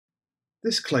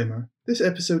Disclaimer: this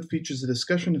episode features a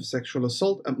discussion of sexual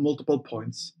assault at multiple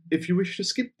points. If you wish to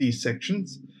skip these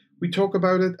sections, we talk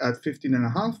about it at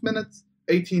 15.5 minutes,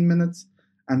 18 minutes,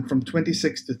 and from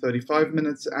 26 to 35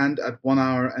 minutes, and at 1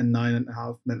 hour and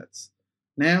 9.5 minutes.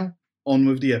 Now, on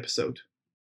with the episode.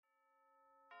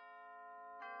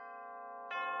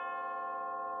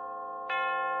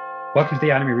 Welcome to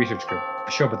the Anime Research Group, a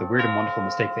show about the weird and wonderful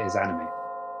mistake that is anime.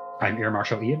 I'm Air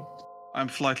Marshal Ian. I'm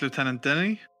Flight Lieutenant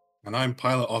Denny. And I'm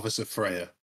Pilot Officer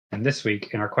Freya. And this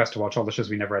week, in our quest to watch all the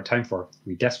shows we never had time for,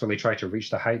 we desperately try to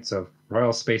reach the heights of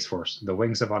Royal Space Force, the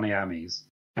Wings of Honnêamise.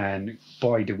 And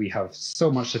boy, do we have so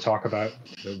much to talk about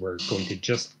that we're going to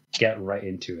just get right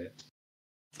into it.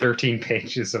 13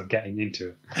 pages of getting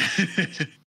into it.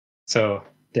 So,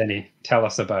 Denny, tell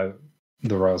us about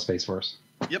the Royal Space Force.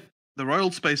 Yep, the Royal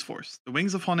Space Force, the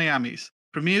Wings of Honnêamise,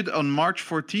 premiered on March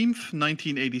 14th,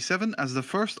 1987 as the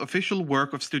first official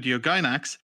work of Studio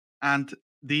Gainax and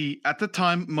the, at the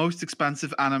time, most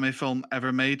expensive anime film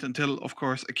ever made until, of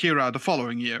course, Akira the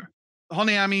following year.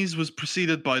 Honnêamise was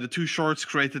preceded by the two shorts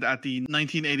created at the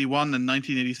 1981 and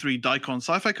 1983 Daikon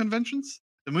Sci-Fi conventions.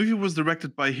 The movie was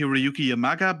directed by Hiroyuki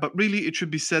Yamaga, but really it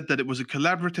should be said that it was a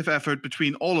collaborative effort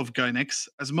between all of Gainax,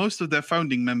 as most of their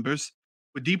founding members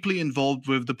were deeply involved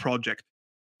with the project.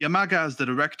 Yamaga as the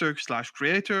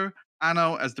director/creator,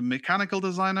 Anno as the mechanical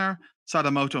designer,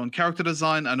 Sadamoto on character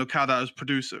design, and Okada as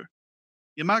producer.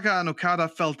 Yamaga and Okada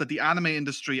felt that the anime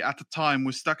industry at the time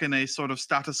was stuck in a sort of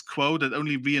status quo that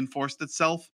only reinforced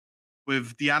itself,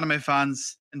 with the anime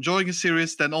fans enjoying a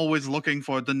series then always looking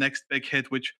for the next big hit,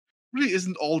 which really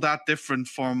isn't all that different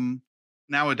from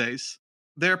nowadays.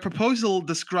 Their proposal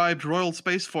described Royal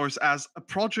Space Force as a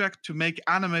project to make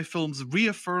anime films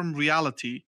reaffirm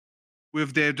reality,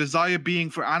 with their desire being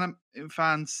for anime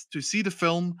fans to see the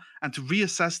film and to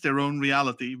reassess their own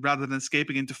reality rather than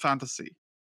escaping into fantasy.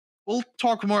 We'll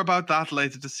talk more about that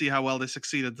later to see how well they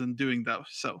succeeded in doing that.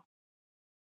 So,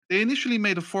 they initially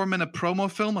made a 4-minute promo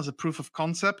film as a proof of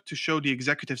concept to show the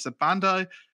executives at Bandai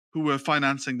who were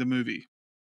financing the movie.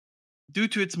 Due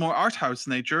to its more art house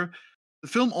nature, the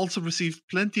film also received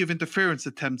plenty of interference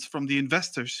attempts from the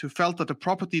investors who felt that the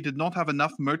property did not have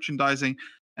enough merchandising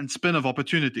and spin-off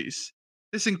opportunities.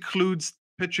 This includes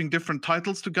pitching different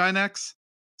titles to Gainax,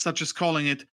 such as calling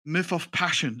it Myth of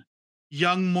Passion,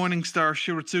 Young Morningstar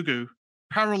Shiratsugu,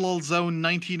 Parallel Zone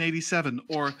 1987,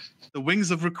 or The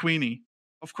Wings of Requeenie.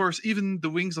 Of course, even The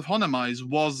Wings of Honnêamise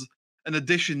was an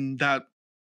addition that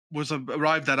was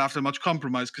arrived at after much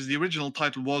compromise, because the original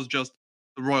title was just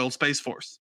The Royal Space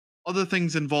Force. Other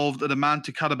things involved a demand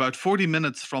to cut about 40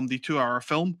 minutes from the 2-hour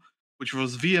film, which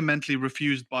was vehemently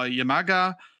refused by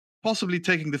Yamaga, possibly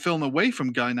taking the film away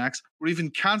from Gainax, or even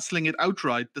cancelling it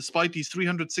outright, despite these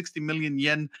 360 million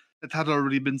yen that had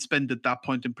already been spent at that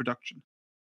point in production.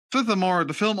 Furthermore,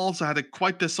 the film also had a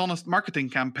quite dishonest marketing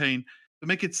campaign to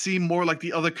make it seem more like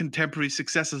the other contemporary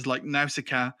successes like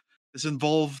Nausicaa. This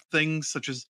involved things such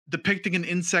as depicting an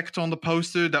insect on the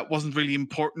poster that wasn't really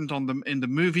important in the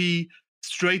movie,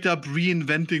 straight up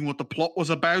reinventing what the plot was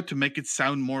about to make it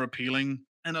sound more appealing,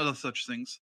 and other such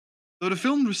things. Though the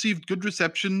film received good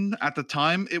reception at the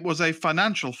time, it was a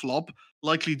financial flop,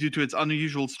 likely due to its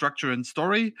unusual structure and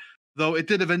story, though it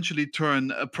did eventually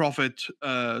turn a profit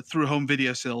through home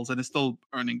video sales and is still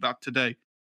earning that today.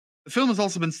 The film has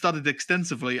also been studied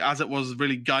extensively, as it was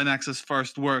really Gainax's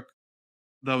first work,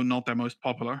 though not their most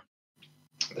popular.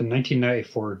 The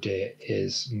 1994 date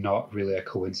is not really a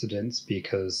coincidence,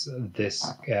 because this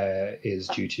is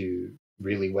due to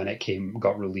really when it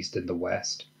got released in the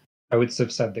West. I would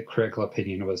have said that critical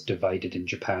opinion was divided in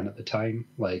Japan at the time.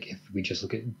 Like, if we just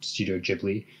look at Studio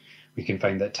Ghibli, we can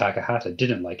find that Takahata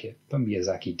didn't like it, but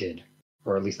Miyazaki did.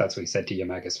 Or at least that's what he said to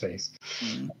Yamaga's face.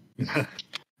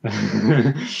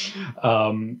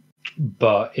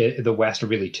 But the West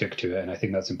really took to it, and I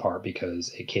think that's in part because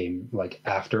it came like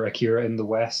after Akira in the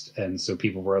West, and so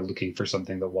people were looking for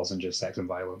something that wasn't just sex and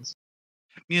violence.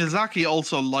 Miyazaki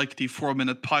also liked the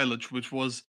 4-minute pilot, which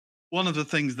was one of the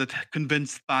things that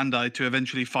convinced Bandai to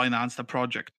eventually finance the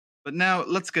project. But now,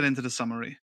 let's get into the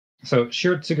summary. So,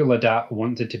 Shiratsugu Ladat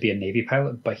wanted to be a Navy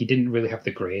pilot, but he didn't really have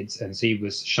the grades, and so he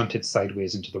was shunted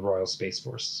sideways into the Royal Space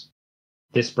Force.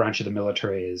 This branch of the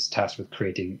military is tasked with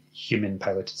creating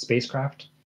human-piloted spacecraft,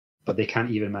 but they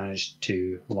can't even manage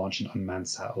to launch an unmanned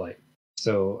satellite.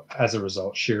 So, as a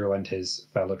result, Shiro and his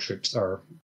fellow troops are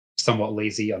somewhat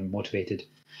lazy, unmotivated,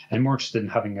 and more interested in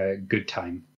having a good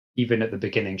time. Even at the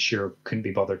beginning, Shiro couldn't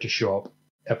be bothered to show up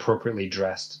appropriately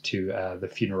dressed to the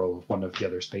funeral of one of the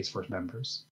other Space Force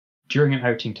members. During an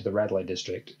outing to the red light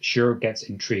district, Shiro gets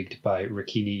intrigued by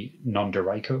Rikini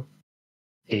Nondaraiko,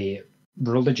 a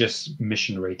religious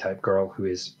missionary type girl who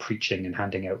is preaching and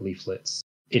handing out leaflets,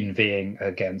 inveighing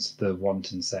against the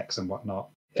wanton sex and whatnot.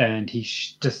 And he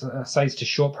decides to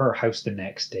show up her house the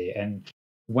next day. And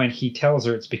when he tells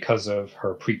her it's because of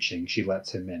her preaching, she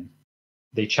lets him in.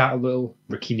 They chat a little.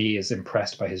 Rikini is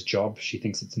impressed by his job. She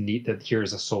thinks it's neat that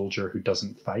here's a soldier who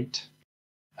doesn't fight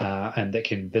and that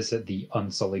can visit the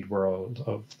unsullied world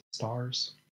of the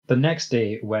stars. The next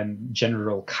day, when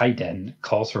General Kaiden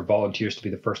calls for volunteers to be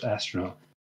the first astronaut,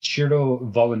 Shiro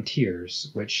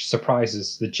volunteers, which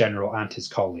surprises the general and his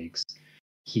colleagues.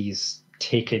 He's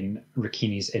taken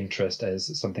Rikini's interest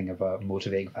as something of a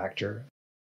motivating factor.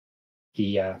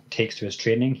 He takes to his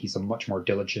training. He's a much more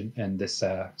diligent, and this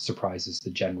surprises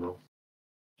the general.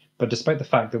 But despite the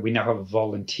fact that we now have a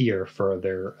volunteer for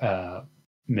their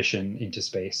mission into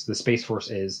space, the Space Force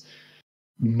is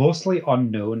mostly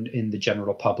unknown in the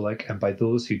general public, and by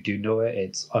those who do know it,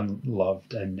 it's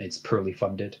unloved and it's poorly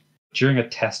funded. During a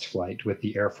test flight with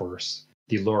the Air Force,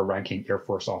 the lower-ranking Air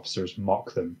Force officers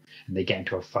mock them, and they get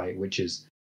into a fight, which is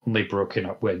only broken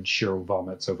up when Shiro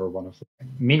vomits over one of them.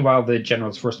 Meanwhile, the general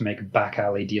is forced to make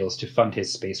back-alley deals to fund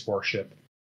his space warship,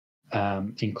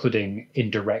 including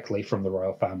indirectly from the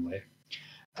royal family,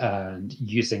 and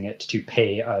using it to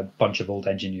pay a bunch of old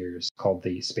engineers called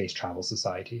the Space Travel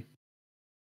Society.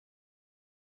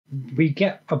 We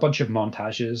get a bunch of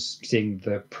montages seeing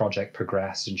the project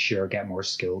progress and Shiro get more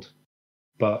skilled,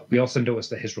 but we also notice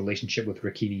that his relationship with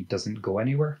Rikini doesn't go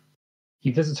anywhere.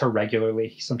 He visits her regularly,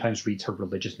 he sometimes reads her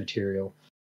religious material,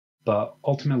 but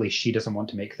ultimately she doesn't want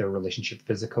to make their relationship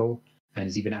physical, and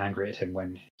is even angry at him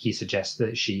when he suggests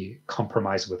that she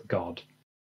compromise with God.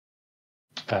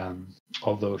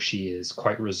 Although she is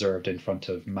quite reserved in front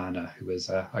of Mana, who is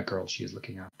a girl she is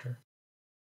looking after.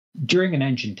 During an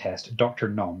engine test, Dr.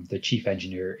 Nom, the chief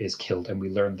engineer, is killed, and we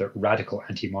learn that radical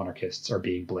anti-monarchists are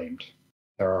being blamed.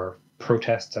 There are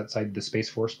protests outside the Space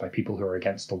Force by people who are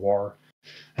against the war,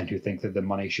 and who think that the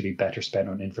money should be better spent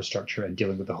on infrastructure and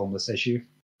dealing with the homeless issue.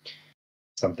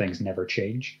 Some things never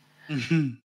change.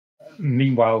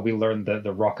 Meanwhile, we learn that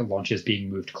the rocket launch is being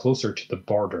moved closer to the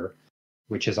border,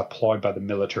 which is a ploy by the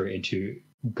military into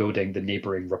goading the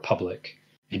neighboring republic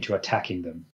into attacking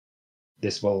them.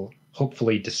 This will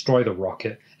hopefully destroy the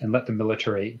rocket and let the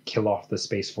military kill off the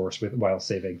Space Force while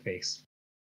saving face.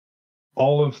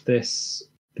 All of this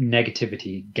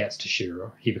negativity gets to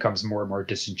Shiro. He becomes more and more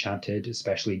disenchanted,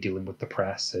 especially dealing with the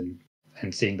press and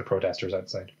seeing the protesters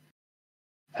outside.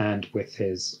 And with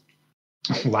his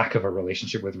lack of a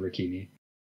relationship with Rikini,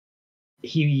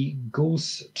 he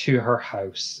goes to her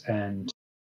house and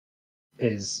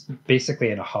is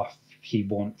basically in a huff. He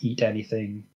won't eat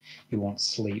anything. He won't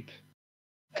sleep.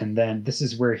 And then this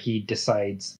is where he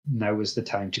decides now is the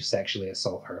time to sexually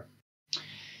assault her.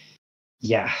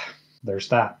 Yeah, there's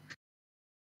that.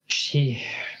 She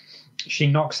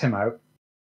knocks him out,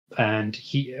 and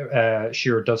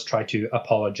Shiro does try to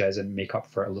apologize and make up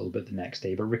for it a little bit the next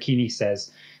day. But Rikini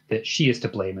says that she is to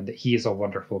blame and that he is a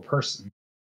wonderful person.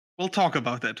 We'll talk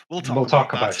about it. We'll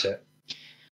talk about it.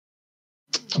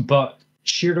 But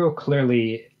Shiro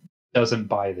clearly doesn't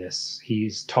buy this. He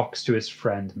talks to his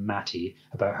friend Matty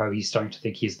about how he's starting to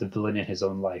think he's the villain in his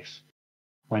own life.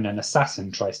 When an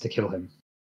assassin tries to kill him,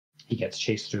 he gets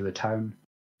chased through the town,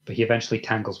 but he eventually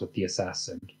tangles with the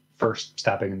assassin, first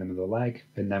stabbing them in the leg,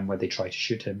 and then when they try to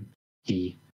shoot him,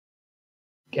 he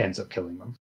ends up killing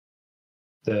them.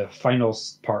 The final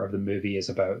part of the movie is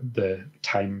about the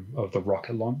time of the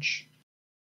rocket launch.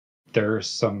 There's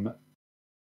some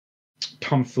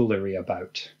tomfoolery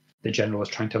about. The general is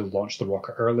trying to launch the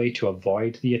rocket early to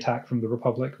avoid the attack from the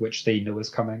Republic, which they know is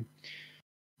coming.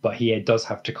 But he does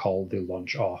have to call the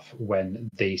launch off when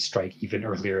they strike even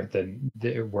earlier than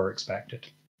they were expected.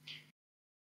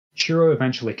 Shiro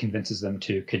eventually convinces them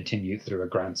to continue through a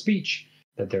grand speech,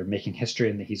 that they're making history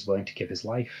and that he's willing to give his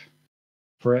life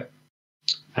for it.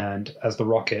 And as the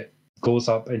rocket goes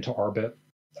up into orbit,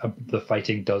 the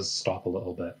fighting does stop a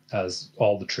little bit, as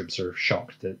all the troops are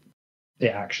shocked that it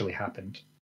actually happened.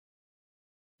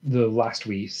 The last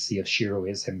we see of Shiro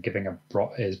is him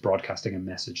broadcasting a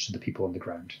message to the people on the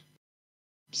ground,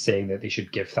 saying that they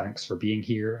should give thanks for being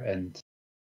here and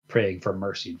praying for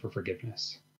mercy and for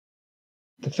forgiveness.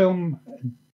 The film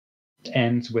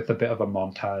ends with a bit of a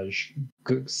montage,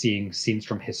 seeing scenes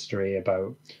from history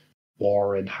about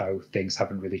war and how things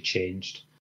haven't really changed,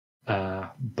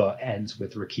 but ends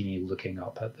with Rikini looking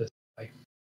up at the sky.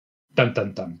 Dun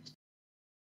dun dun.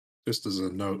 Just as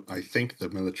a note, I think the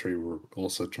military were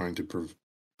also trying to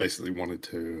basically wanted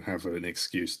to have an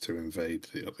excuse to invade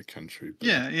the other country. But...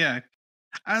 Yeah.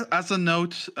 As a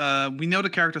note, we know the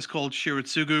character's called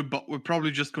Shiritsugu, but we're probably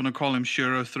just going to call him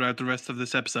Shiro throughout the rest of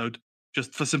this episode.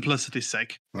 just for simplicity's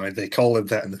sake. Right, they call it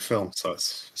that in the film, so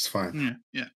it's fine.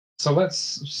 Yeah, yeah. So let's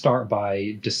start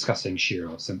by discussing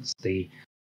Shiro, since the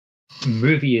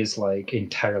movie is like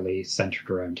entirely centered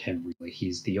around him. Really,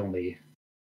 he's the only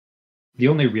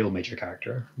real major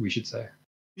character, we should say.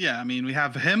 Yeah, I mean, we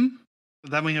have him,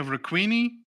 then we have Rukmini,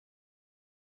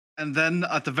 and then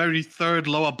at the very third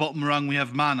lower bottom rung, we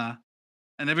have Mana.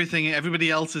 And everybody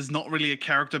else is not really a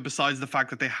character besides the fact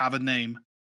that they have a name.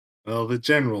 Well, the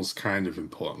general's kind of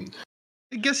important.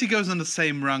 I guess he goes on the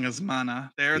same rung as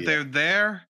Mana. They're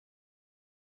there.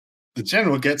 The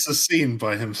general gets a scene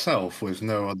by himself with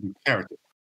no other character.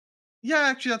 Yeah,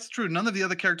 actually, that's true. None of the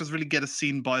other characters really get a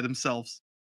scene by themselves.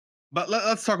 But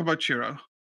let's talk about Shiro.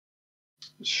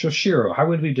 So Shiro, how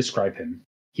would we describe him?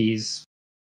 He's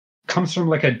comes from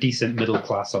like a decent middle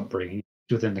class upbringing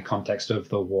within the context of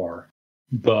the war,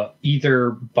 but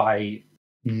either by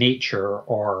nature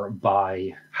or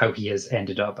by how he has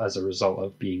ended up as a result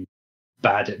of being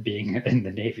bad at being in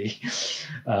the Navy,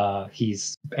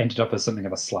 he's ended up as something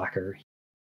of a slacker.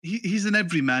 He's an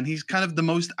everyman. He's kind of the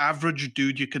most average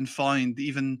dude you can find.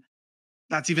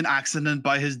 That's even accident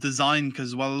by his design,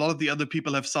 because while a lot of the other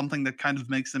people have something that kind of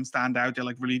makes them stand out, they're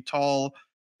like really tall,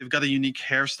 they've got a unique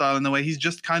hairstyle in the way. He's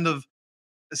just kind of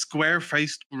a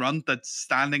square-faced grunt that's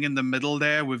standing in the middle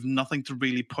there with nothing to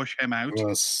really push him out.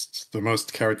 Well, the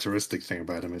most characteristic thing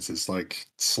about him is his like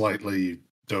slightly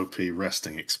dopey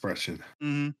resting expression.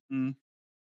 Mm-hmm.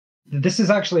 This is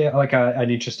actually like an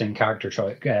interesting character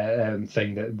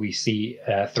thing that we see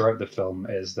throughout the film,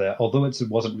 is that although it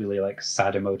wasn't really like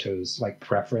Sadamoto's like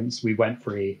preference, we went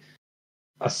for a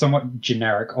somewhat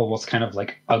generic, almost kind of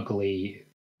like ugly,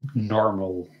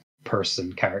 normal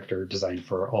person character design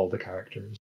for all the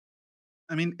characters.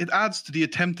 I mean, it adds to the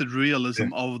attempted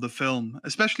realism of the film,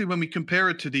 especially when we compare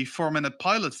it to the 4-minute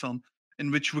pilot film,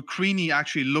 in which Rukmini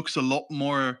actually looks a lot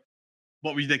more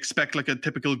what we'd expect like a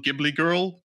typical Ghibli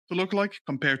girl to look like,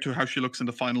 compared to how she looks in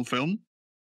the final film.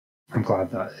 I'm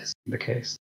glad that is the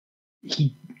case.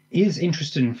 He is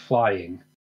interested in flying,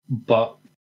 but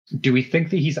do we think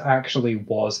that he's actually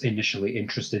was initially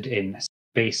interested in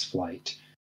space flight?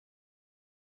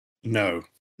 No,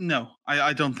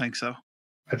 I don't think so.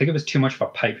 I think it was too much of a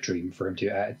pipe dream for him to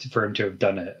have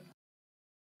done it.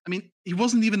 I mean, he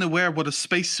wasn't even aware what a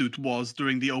spacesuit was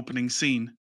during the opening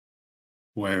scene.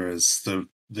 Whereas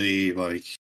the like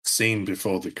scene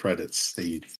before the credits,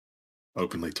 he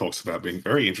openly talks about being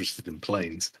very interested in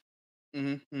planes.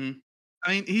 Mm-hmm. I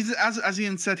mean, he's as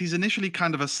Ian said, he's initially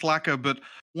kind of a slacker, but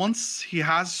once he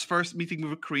has first meeting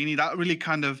with Rukmini, that really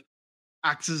kind of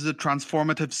acts as a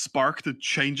transformative spark that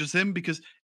changes him, because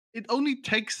it only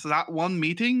takes that one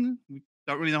meeting. We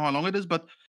don't really know how long it is, but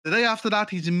the day after that,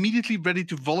 he's immediately ready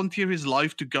to volunteer his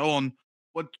life to go on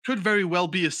what could very well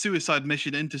be a suicide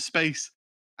mission into space.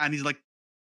 And he's like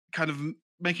kind of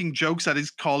making jokes at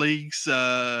his colleagues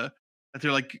that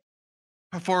they're like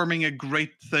performing a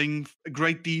great thing, a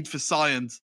great deed for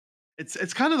science.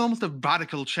 It's kind of almost a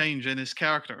radical change in his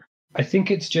character. I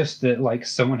think it's just that like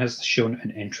someone has shown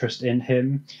an interest in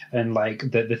him, and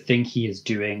like the thing he is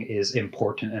doing is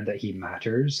important and that he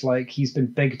matters. Like he's been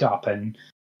bigged up and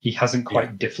he hasn't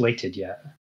quite deflated yet.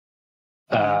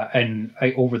 And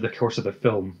over the course of the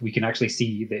film, we can actually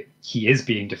see that he is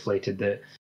being deflated, that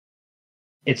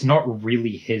it's not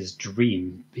really his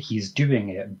dream. He's doing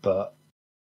it, but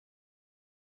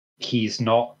he's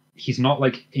not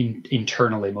like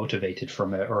internally motivated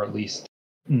from it, or at least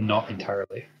not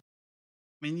entirely.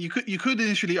 I mean, you could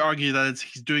initially argue that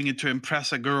he's doing it to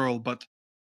impress a girl, but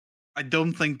I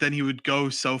don't think then he would go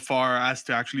so far as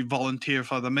to actually volunteer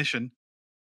for the mission.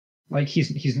 Like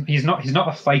he's not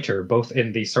a fighter, both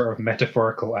in the sort of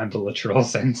metaphorical and the literal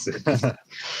senses.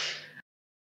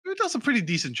 He does a pretty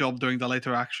decent job during the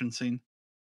later action scene.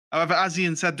 However, as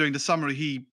Ian said, during the summary,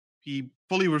 he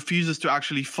fully refuses to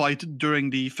actually fight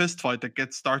during the fist fight that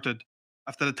gets started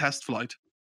after the test flight.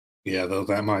 Yeah, though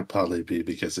that might partly be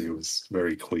because he was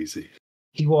very queasy.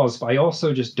 He was, but I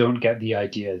also just don't get the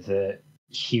idea that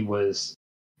he was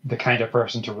the kind of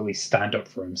person to really stand up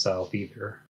for himself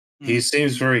either. He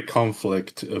seems very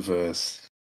conflict averse.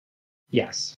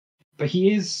 Yes, but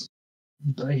he's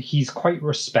quite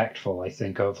respectful, I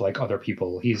think, of like other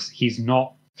people. He's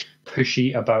not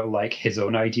pushy about like his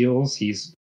own ideals.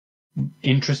 He's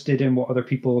interested in what other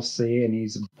people say, and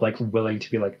he's like willing to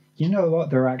be like, you know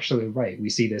what, they're actually right. We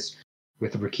see this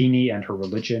with Rukmini and her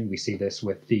religion. We see this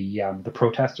with the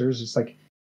protesters. It's like,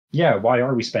 yeah, why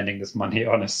are we spending this money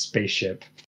on a spaceship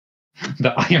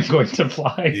that I am going to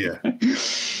fly? Yeah.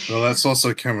 Well, that's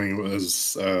also coming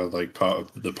as like part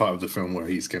of the film where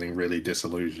he's getting really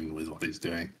disillusioned with what he's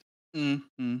doing.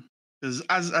 Mm-hmm. Because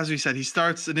as we said, he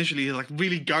starts initially like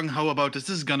really gung-ho about this.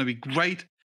 This is going to be great.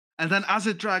 And then as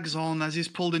it drags on, as he's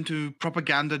pulled into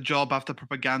propaganda job after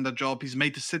propaganda job, he's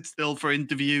made to sit still for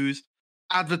interviews,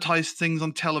 advertise things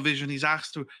on television. He's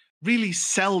asked to really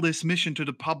sell this mission to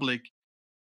the public.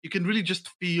 You can really just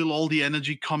feel all the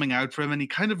energy coming out from him, and he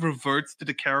kind of reverts to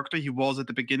the character he was at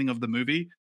the beginning of the movie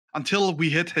until we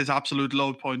hit his absolute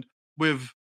low point with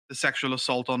the sexual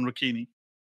assault on Rikini.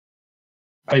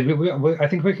 I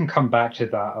think we can come back to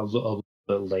that a little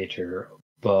bit later,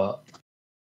 but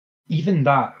even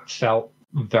that felt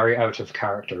very out of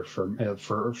character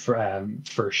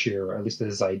for Shiro, at least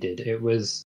as I did. It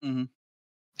was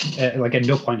like at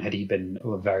no point had he been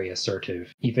very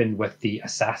assertive. Even with the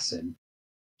assassin,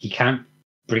 he can't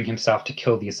bring himself to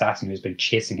kill the assassin who's been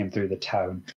chasing him through the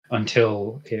town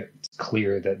until it's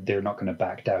clear that they're not going to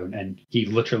back down, and he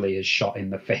literally is shot in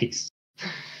the face.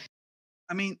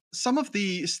 I mean, some of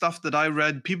the stuff that I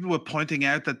read, people were pointing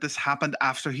out that this happened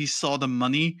after he saw the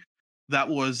money that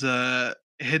was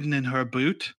hidden in her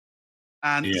boot.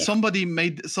 And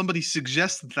somebody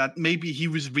suggested that maybe he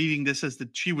was reading this as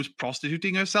that she was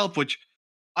prostituting herself, which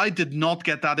I did not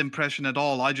get that impression at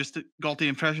all. I just got the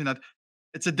impression that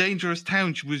it's a dangerous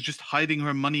town. She was just hiding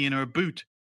her money in her boot.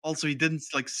 Also, he didn't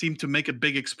seem to make a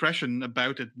big expression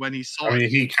about it when he saw it. I mean,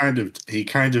 he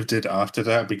kind of did after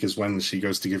that, because when she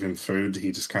goes to give him food,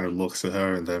 he just kind of looks at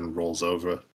her and then rolls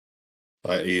over,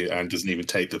 and doesn't even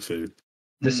take the food.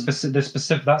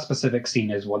 That specific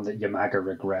scene is one that Yamaga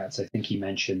regrets. I think he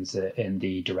mentions it in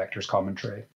the director's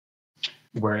commentary,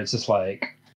 where it's just like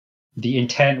the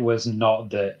intent was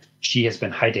not that she has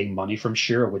been hiding money from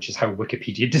Shiro, which is how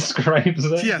Wikipedia describes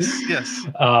it. Yes.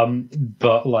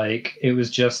 But like it was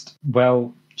just,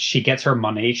 well, she gets her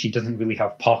money. She doesn't really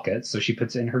have pockets, so she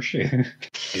puts it in her shoe.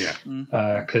 Yeah.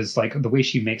 Because like the way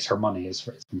she makes her money is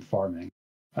from farming.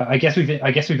 I guess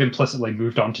we've implicitly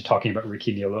moved on to talking about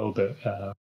Rikini a little bit.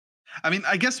 I mean,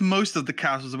 I guess most of the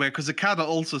cast was aware, because Akada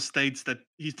also states that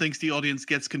he thinks the audience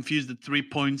gets confused at 3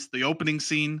 points: the opening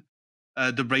scene,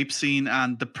 the rape scene,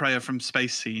 and the prayer from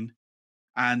space scene.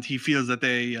 And he feels that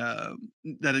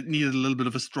that it needed a little bit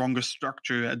of a stronger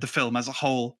structure at the film as a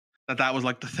whole. That was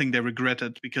like the thing they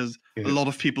regretted, because a lot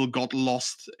of people got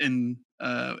lost in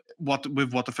what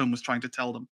the film was trying to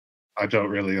tell them. I don't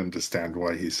really understand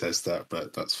why he says that,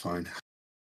 but that's fine.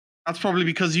 That's probably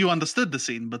because you understood the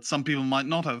scene, but some people might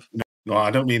not have. No, I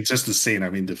don't mean just the scene. I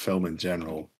mean the film in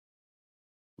general.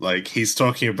 Like, he's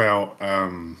talking about...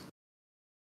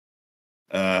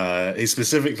 he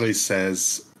specifically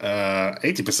says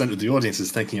 80% of the audience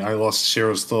is thinking I lost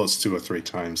Shiro's thoughts 2 or 3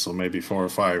 times, or maybe 4 or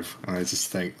 5. And I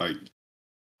just think, like,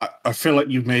 I feel like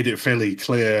you've made it fairly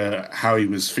clear how he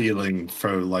was feeling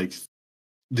for, like,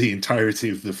 the entirety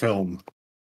of the film,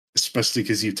 especially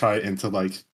because you tie it into,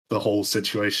 like, the whole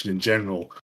situation in general.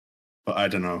 But I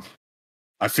don't know.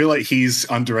 I feel like he's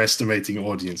underestimating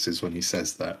audiences when he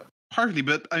says that. Partly,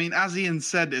 but I mean, as Ian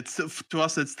said, to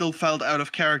us it still felt out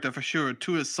of character for sure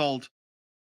to assault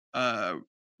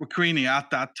Rikini at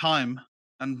that time.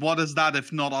 And what is that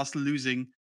if not us losing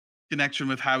connection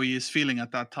with how he is feeling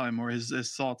at that time, or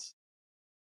his thoughts?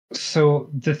 So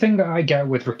the thing that I get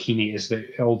with Rikini is that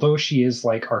although she is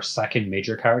like our second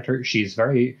major character, she's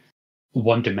very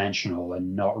one-dimensional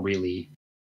and not really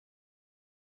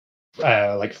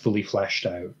like fully fleshed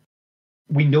out.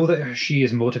 We know that she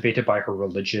is motivated by her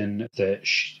religion, that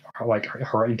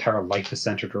her entire life is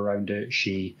centered around it.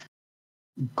 She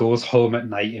goes home at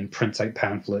night and prints out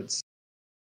pamphlets.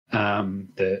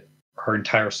 That her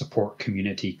entire support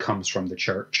community comes from the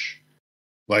church.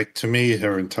 Like, to me,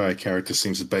 her entire character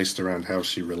seems based around how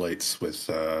she relates with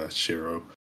Shiro,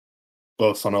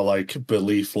 both on a like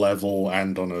belief level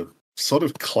and on a sort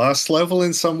of class level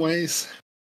in some ways.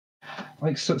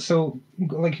 Like so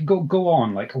like go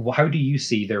on. Like, how do you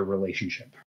see their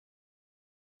relationship?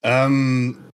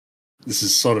 This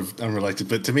is sort of unrelated,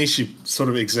 but to me, she sort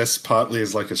of exists partly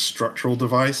as like a structural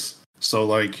device. So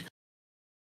like,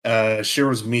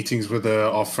 Shiro's meetings with her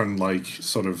often like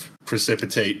sort of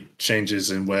precipitate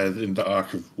changes in the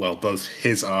arc of, well, both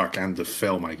his arc and the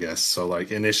film, I guess. So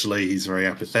like initially he's very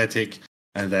apathetic,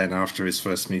 and then after his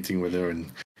first meeting with her,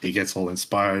 and he gets all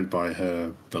inspired by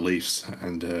her beliefs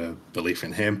and her belief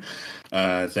in him,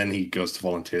 then he goes to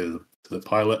volunteer to the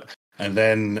pilot. And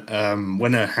then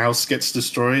when her house gets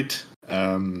destroyed,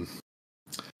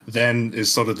 then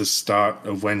is sort of the start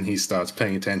of when he starts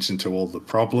paying attention to all the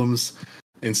problems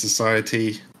in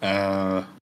society, and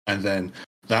then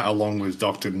that, along with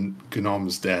Dr.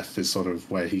 Gnom's death, is sort of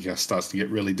where he starts to get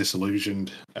really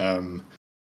disillusioned. And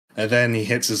then he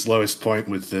hits his lowest point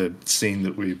with the scene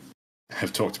that we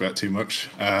have talked about too much,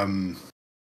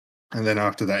 And then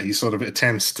after that, he sort of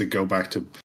attempts to go back to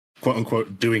quote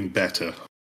unquote doing better.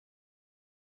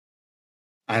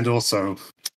 And also,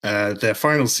 their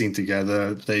final scene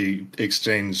together, they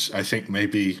exchange, I think,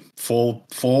 maybe four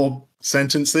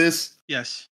sentences.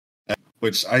 Yes.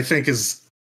 Which I think is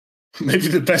maybe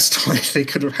the best way they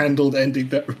could have handled ending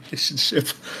that relationship.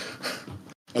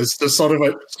 As just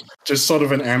sort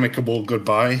of an amicable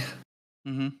goodbye.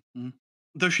 Mm-hmm.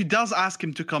 Though she does ask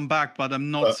him to come back, but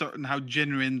I'm not certain how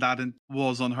genuine that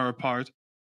was on her part.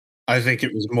 I think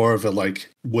it was more of a like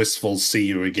wistful see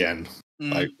you again,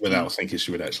 like without thinking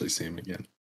she would actually see him again.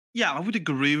 Yeah, I would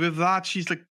agree with that. She's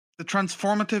like the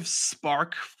transformative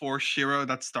spark for Shiro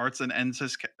that starts and ends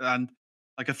his and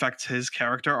like affects his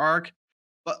character arc.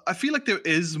 But I feel like there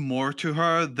is more to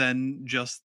her than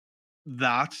just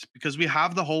that, because we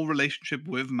have the whole relationship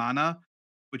with Mana,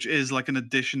 which is like an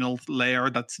additional layer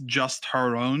that's just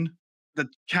her own, that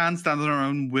can stand on her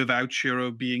own without Shiro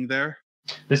being there.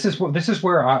 This is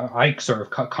where I sort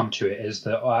of come to it, is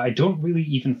that I don't really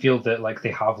even feel that like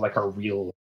they have like a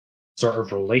real sort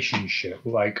of relationship.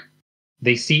 Like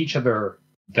they see each other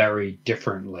very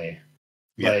differently.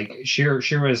 Yeah. Like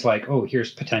Shiro is like, oh,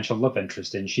 here's potential love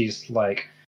interest, and she's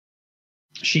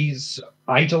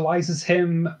idolizes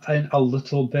him a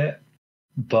little bit,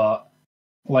 but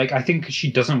like I think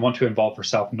she doesn't want to involve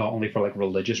herself, not only for like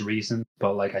religious reasons,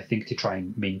 but like I think to try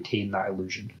and maintain that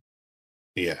illusion.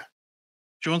 Yeah.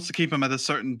 She wants to keep him at a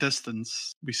certain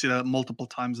distance. We see that multiple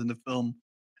times in the film.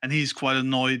 And he's quite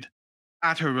annoyed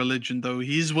at her religion, though.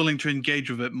 He's willing to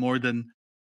engage with it more than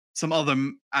some other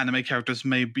anime characters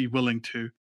may be willing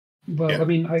to. Well, yeah. I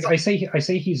mean, I say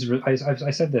he's. I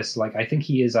said this, like, I think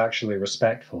he is actually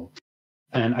respectful.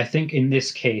 And I think in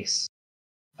this case,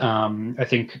 I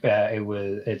think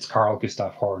it's Carl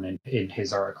Gustav Horn in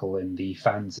his article in the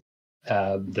fans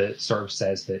that sort of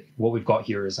says that what we've got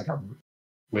here is like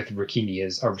with Rikini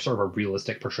is a sort of a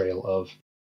realistic portrayal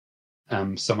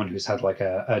of someone who's had like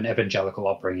an evangelical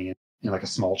upbringing in like a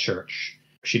small church.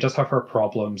 She does have her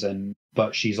problems,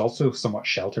 but she's also somewhat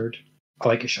sheltered.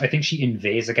 Like I think she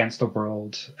inveighs against the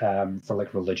world for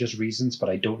like religious reasons, but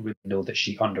I don't really know that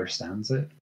she understands it.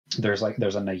 There's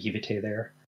a naivete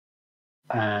there,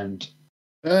 and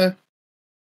I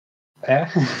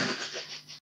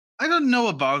don't know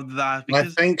about that.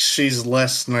 Because I think she's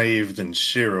less naive than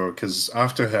Shiro, because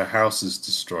after her house is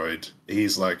destroyed,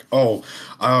 he's like, "Oh,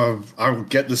 I'll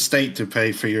get the state to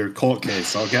pay for your court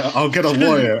case. I'll get a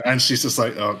lawyer," and she's just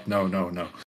like, "Oh, no."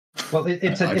 Well, I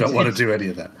don't want to do any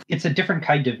of that. It's a different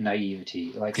kind of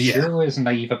naivety. Like Shiro is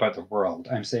naive about the world.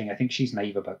 I'm saying I think she's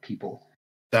naive about people.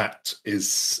 That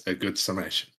is a good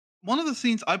summation. One of the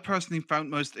scenes I personally found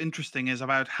most interesting is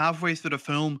about halfway through the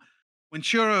film, when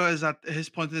Shiro is at his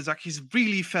point in his act, he's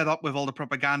really fed up with all the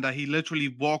propaganda. He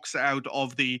literally walks out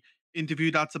of the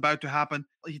interview that's about to happen.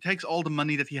 He takes all the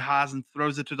money that he has and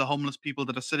throws it to the homeless people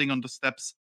that are sitting on the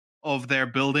steps of their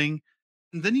building.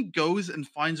 And then he goes and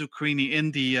finds Ukrini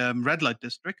in the red light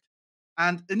district.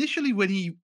 And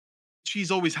initially,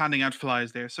 she's always handing out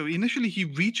flyers there. So initially, he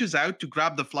reaches out to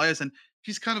grab the flyers, and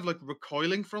she's kind of like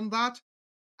recoiling from that.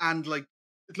 And like,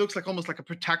 it looks like almost like a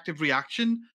protective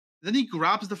reaction. Then he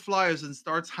grabs the flyers and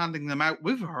starts handing them out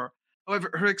with her.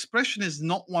 However, her expression is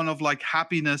not one of like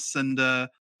happiness and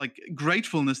like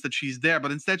gratefulness that she's there,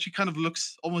 but instead she kind of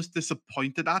looks almost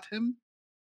disappointed at him.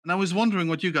 And I was wondering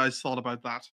what you guys thought about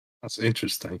that. That's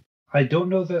interesting. I don't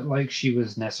know that like she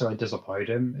was necessarily disappointed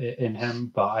in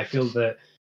him, but I feel that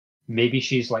maybe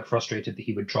she's like frustrated that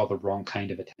he would draw the wrong kind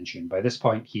of attention. By this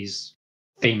point, he's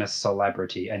famous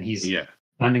celebrity, and he's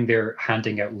standing there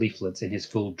handing out leaflets in his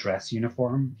full dress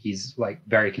uniform. He's like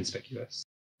very conspicuous.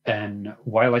 And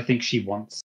while I think she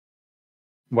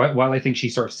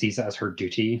sort of sees it as her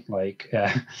duty, like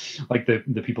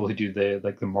the people who do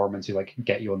the Mormons who like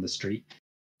get you on the street,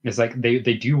 it's like they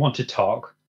do want to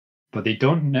talk, but they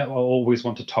don't always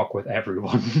want to talk with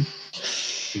everyone.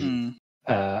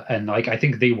 And like I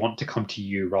think they want to come to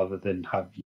you rather than have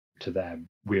you to them,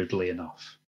 weirdly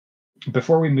enough.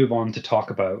 Before we move on to talk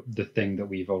about the thing that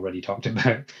we've already talked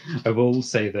about, I will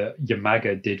say that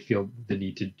Yamaga did feel the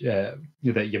need to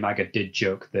that Yamaga did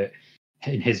joke that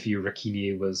in his view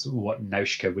Rikini was what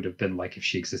Nausicaa would have been like if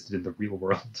she existed in the real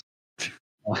world.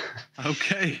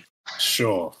 Okay.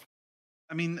 Sure.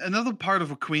 I mean, another part of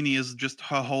Rikini is just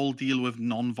her whole deal with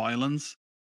non-violence.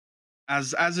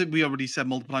 As we already said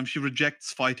multiple times, she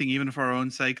rejects fighting even for her own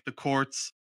sake. The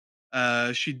courts,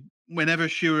 whenever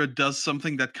Shiro does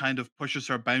something that kind of pushes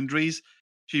her boundaries,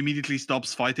 she immediately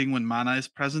stops fighting when Mana is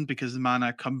present, because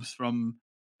Mana comes from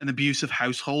an abusive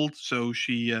household. So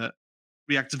she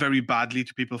reacts very badly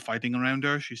to people fighting around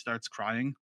her. She starts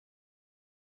crying.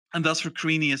 And thus for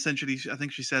Creenie, essentially, I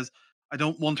think she says, I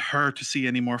don't want her to see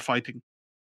any more fighting.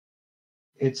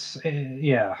 It's,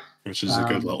 yeah. Which is a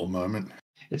good little moment.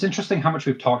 It's interesting how much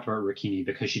we've talked about Rikini,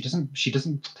 because she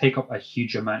doesn't take up a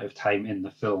huge amount of time in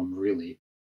the film, really.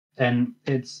 And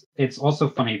it's also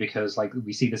funny because like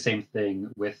we see the same thing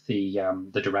with the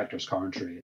director's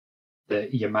commentary.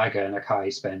 That Yamaga and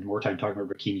Akai spend more time talking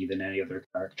about Rikini than any other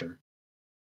character.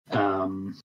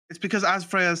 It's because, as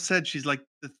Freya said, she's like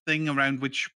the thing around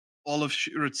which all of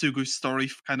Ritsugu's story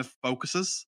kind of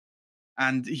focuses,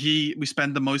 and we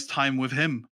spend the most time with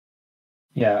him.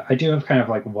 Yeah, I do have kind of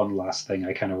like one last thing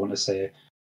I kind of want to say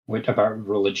about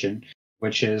religion,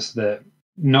 which is that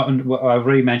I've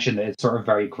already mentioned that it's sort of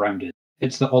very grounded.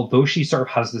 It's that although she sort of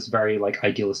has this very like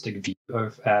idealistic view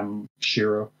of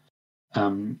Shiro,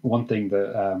 one thing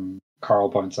that Carl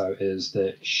points out is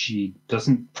that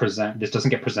this doesn't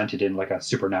get presented in like a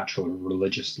supernatural or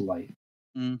religious light.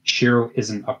 Shiro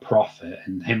isn't a prophet,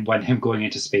 and him going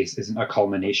into space isn't a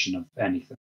culmination of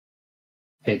anything.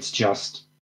 It's just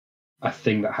a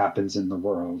thing that happens in the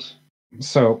world.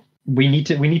 So we need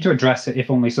to address it,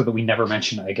 if only so that we never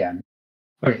mention it again.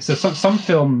 Okay, so some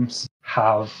films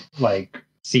have like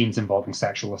scenes involving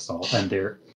sexual assault, and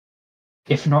they're,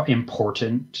 if not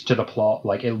important to the plot,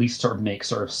 like at least sort of make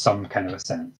sort of some kind of a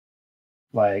sense.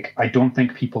 Like, I don't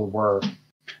think people were,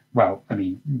 well, I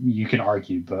mean, you can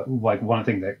argue, but like one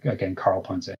thing that, again, Carl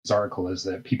points out in his article is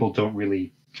that people don't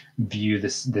really view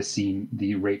this scene,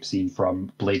 the rape scene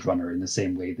from Blade Runner, in the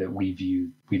same way that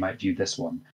we might view this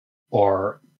one.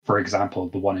 Or, for example,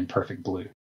 the one in Perfect Blue.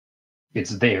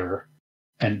 It's there,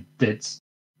 and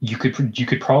you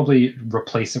could probably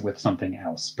replace it with something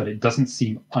else, but it doesn't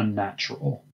seem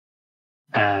unnatural.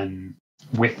 And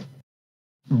with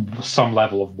some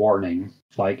level of warning,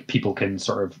 like, people can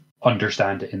sort of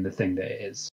understand it in the thing that it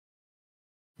is.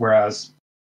 Whereas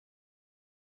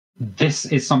this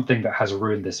is something that has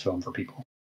ruined this film for people.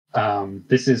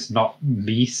 This is not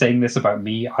me saying this about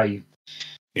me. I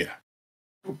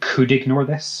could ignore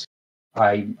this.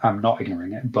 I'm not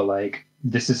ignoring it, but like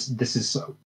this is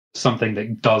something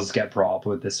that does get brought up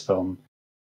with this film.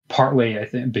 Partly, I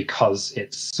think, because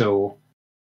it's so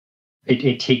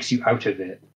it takes you out of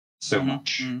it so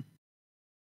much.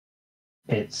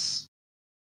 It's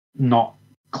not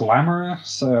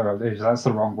glamorous, or if that's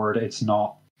the wrong word. It's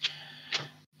not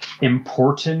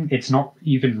important. It's not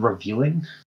even revealing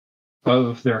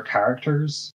of their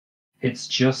characters. It's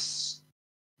just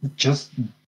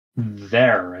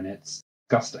there, and it's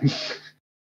disgusting.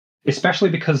 Especially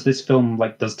because this film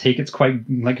like does take its quite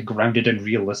like grounded and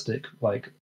realistic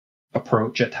like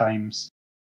approach at times.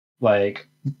 Like,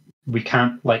 we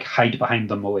can't like hide behind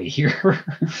the moe here.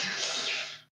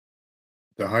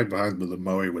 The hide behind the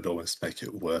moe would almost make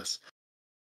it worse.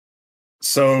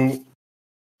 So,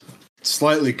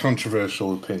 slightly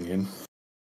controversial opinion.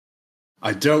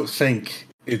 I don't think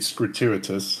it's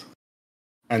gratuitous,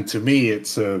 and to me it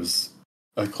serves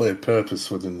a clear purpose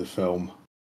within the film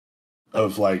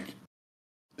of like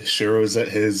Shiro's at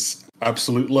his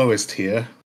absolute lowest here.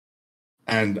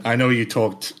 And I know you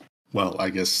talked, well, I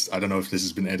guess, I don't know if this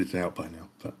has been edited out by now,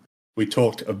 but we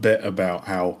talked a bit about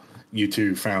how you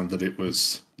two found that it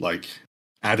was like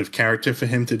out of character for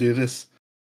him to do this.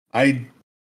 I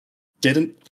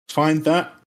didn't find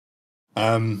that.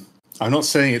 I'm not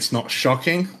saying it's not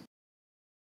shocking.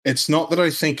 It's not that I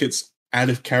think it's out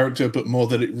of character, but more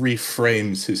that it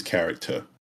reframes his character.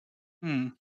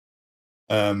 In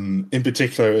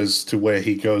particular as to where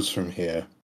he goes from here.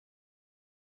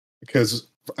 Because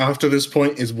after this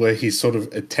point is where he sort of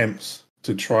attempts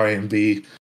to try and be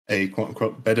a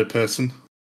quote-unquote better person,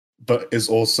 but is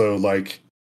also like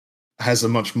has a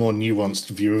much more nuanced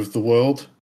view of the world.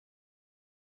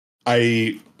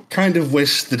 I kind of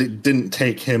wish that it didn't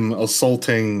take him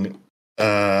assaulting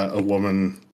a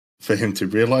woman for him to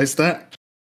realize that.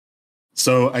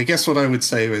 So I guess what I would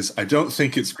say is I don't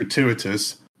think it's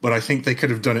gratuitous, but I think they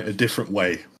could have done it a different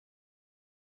way.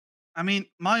 I mean,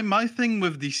 my thing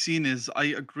with the scene is I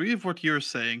agree with what you're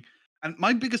saying. And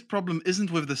my biggest problem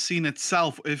isn't with the scene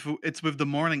itself, if it's with the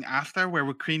morning after, where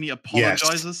Rikrini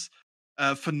apologizes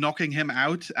for knocking him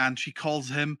out, and she calls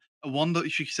him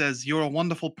she says, "You're a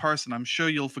wonderful person. I'm sure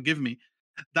you'll forgive me."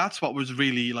 That's what was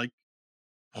really like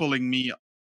pulling me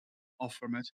off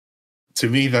from it. To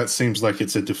me, that seems like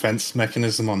it's a defense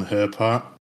mechanism on her part.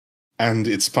 And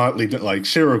it's partly like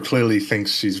Shiro clearly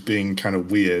thinks she's being kind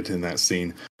of weird in that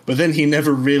scene, but then he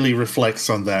never really reflects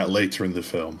on that later in the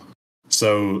film.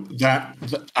 So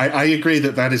I agree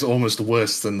that is almost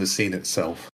worse than the scene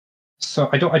itself. So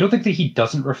I don't think that he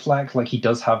doesn't reflect. Like, he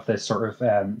does have this sort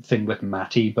of thing with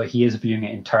Matty, but he is viewing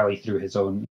it entirely through his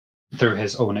own through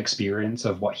his own experience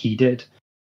of what he did.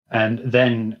 And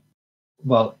then,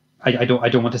 well, I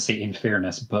don't want to say in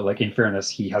fairness, but like in fairness,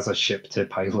 he has a ship to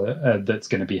pilot that's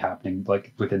going to be happening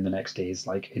like within the next days.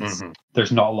 Like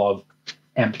there's not a lot of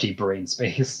empty brain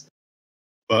space.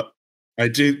 But I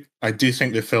do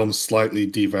think the film slightly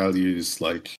devalues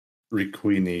like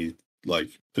Requeenie like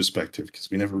perspective,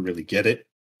 because we never really get it,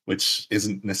 which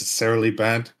isn't necessarily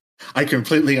bad. I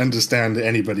completely understand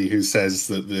anybody who says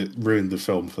that it ruined the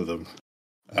film for them,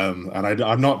 and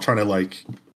I'm not trying to like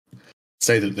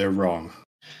say that they're wrong.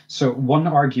 So one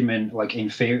argument, like in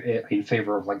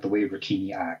favor of like the way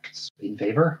Rikini acts, in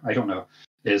favor, I don't know,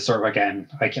 is sort of, again,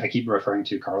 I keep referring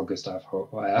to Carl Gustav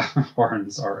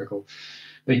Horn's article,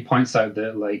 but he points out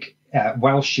that like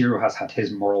while Shiro has had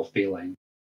his moral failing,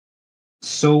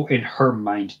 so in her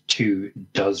mind too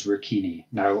does Rikini.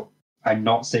 Now, I'm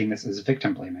not saying this as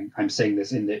victim blaming. I'm saying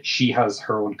this in that she has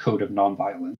her own code of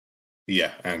nonviolence.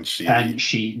 Yeah, and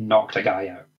she knocked a guy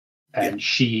out, and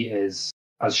she is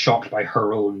as shocked by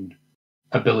her own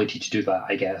ability to do that,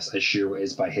 I guess, as Shiro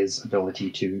is by his ability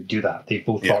to do that. They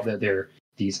both thought that they're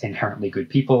these inherently good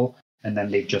people, and then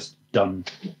they've just done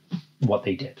what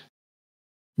they did.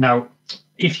 Now,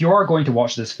 if you are going to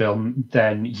watch this film,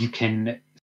 then you can,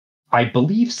 I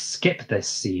believe, skip this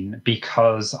scene,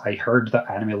 because I heard that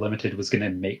Anime Limited was going to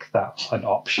make that an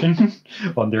option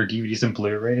on their DVDs and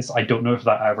Blu-rays. I don't know if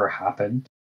that ever happened.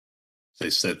 They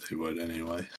said they would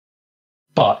anyway.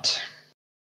 But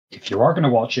if you are going to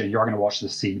watch it and you are going to watch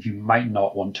this scene, you might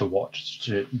not want to watch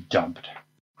it dubbed,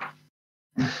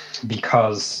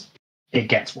 because it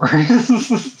gets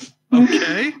worse.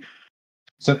 Okay.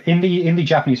 So in the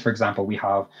Japanese, for example, we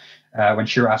have when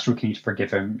Shiro asks Rukini to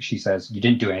forgive him, she says, "You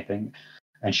didn't do anything,"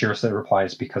 and Shiro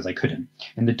replies, "Because I couldn't."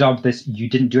 In the dub, this "you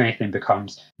didn't do anything"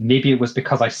 becomes, "Maybe it was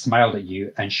because I smiled at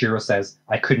you," and Shiro says,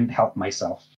 "I couldn't help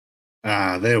myself."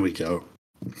 Ah, there we go.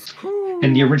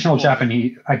 In the original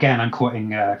Japanese, again, I'm quoting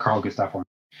Carl Gustav Horn.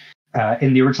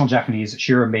 In the original Japanese,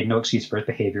 Shiro made no excuse for his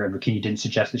behavior, and Rukini didn't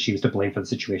suggest that she was to blame for the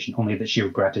situation, only that she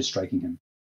regretted striking him.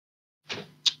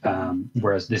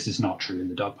 Whereas this is not true in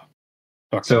the dub.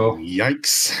 So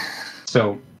yikes.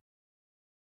 So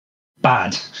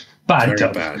bad Very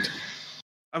dub. bad.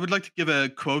 I would like to give a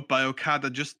quote by Okada,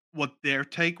 just what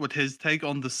his take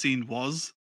on the scene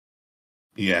was.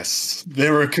 Yes,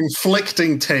 there are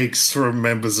conflicting takes from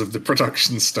members of the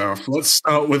production staff. Let's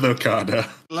start with Okada.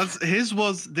 His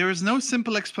was, "There is no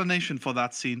simple explanation for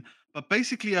that scene, but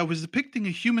basically I was depicting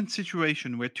a human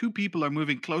situation where two people are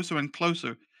moving closer and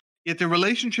closer, yet their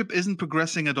relationship isn't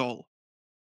progressing at all.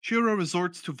 Shiro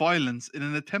resorts to violence in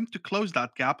an attempt to close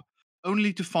that gap,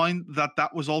 only to find that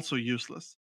that was also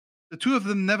useless. The two of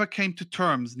them never came to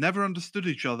terms, never understood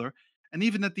each other, and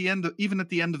even at the end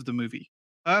of the movie.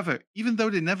 However, even though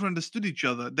they never understood each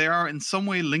other, they are in some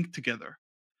way linked together."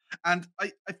 And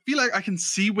I feel like I can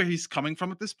see where he's coming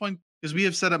from at this point, because we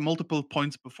have said at multiple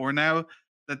points before now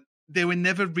that they were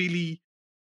never really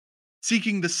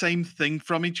seeking the same thing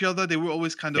from each other. They were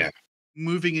always kind of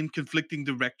moving in conflicting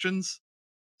directions.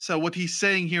 So what he's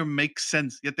saying here makes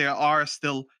sense, yet they are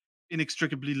still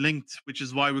inextricably linked, which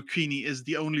is why Rukini is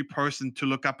the only person to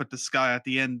look up at the sky at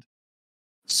the end.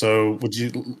 So would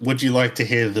you like to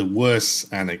hear the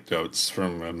worst anecdotes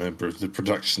from a member of the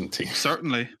production team?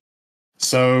 Certainly.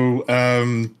 So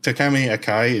Takami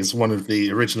Akai is one of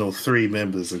the original 3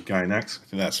 members of Gainax. I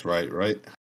think that's right?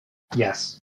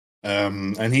 Yes.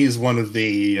 And he is one of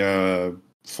the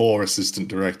 4 assistant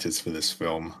directors for this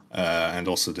film, and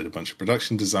also did a bunch of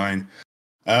production design.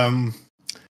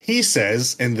 He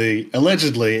says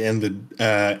allegedly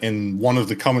in one of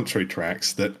the commentary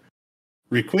tracks that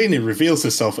Requeenie reveals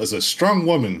herself as a strong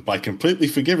woman by completely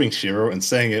forgiving Shiro and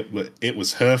saying it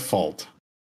was her fault.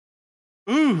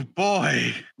 Ooh,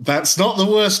 boy. That's not the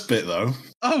worst bit, though.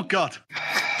 Oh, God.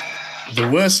 The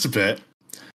worst bit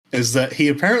is that he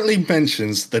apparently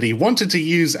mentions that he wanted to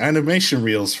use animation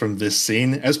reels from this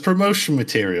scene as promotion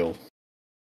material.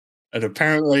 And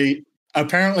apparently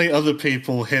other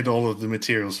people hid all of the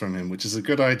materials from him, which is a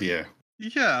good idea.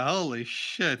 Yeah, holy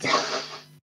shit.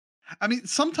 I mean,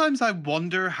 sometimes I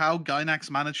wonder how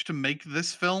Gainax managed to make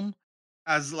this film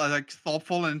as like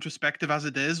thoughtful and introspective as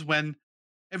it is, when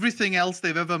everything else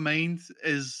they've ever made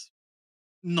is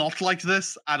not like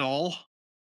this at all.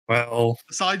 Well,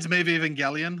 besides maybe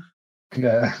Evangelion.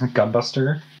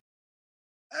 Gunbuster.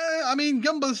 I mean,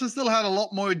 Gunbuster still had a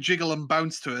lot more jiggle and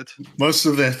bounce to it. Most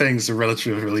of their things are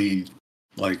relatively,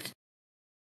 like,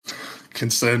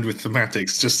 concerned with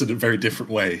thematics, just in a very different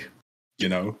way, you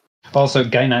know? Also,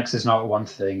 Gainax is not one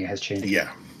thing, it has changed.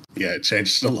 Yeah, it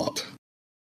changed a lot.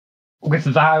 With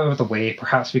that out of the way,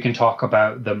 perhaps we can talk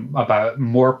about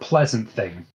more pleasant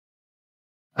thing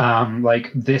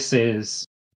Like this is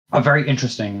a very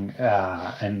interesting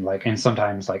and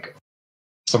sometimes like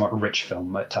somewhat rich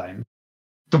film at times.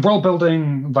 The world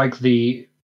building, like the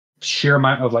sheer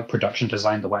amount of like production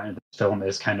design that went into this film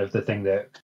is kind of the thing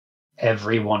that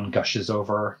everyone gushes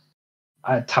over.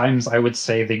 At times, I would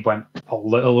say they went a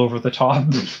little over the top,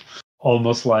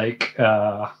 almost like.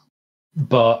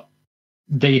 But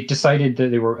they decided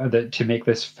that to make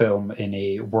this film in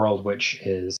a world which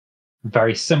is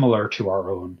very similar to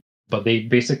our own, but they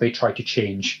basically tried to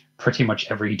change pretty much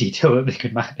every detail that they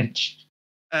could manage.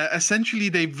 Essentially,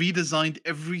 they redesigned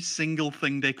every single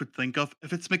thing they could think of.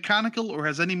 If it's mechanical or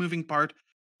has any moving part,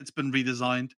 it's been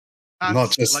redesigned.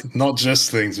 Not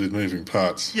just things with moving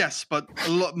parts. Yes, but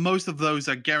most of those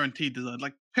are guaranteed design.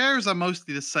 Like chairs are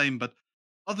mostly the same, but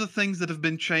other things that have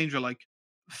been changed are like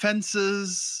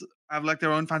fences have like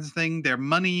their own fancy thing. Their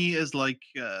money is like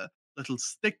little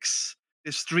sticks.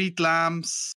 Their street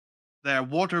lamps, their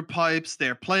water pipes,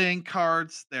 their playing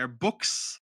cards, their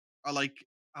books are like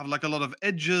have like a lot of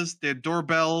edges. Their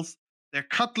doorbells, their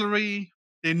cutlery,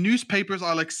 their newspapers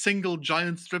are like single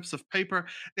giant strips of paper.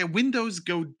 Their windows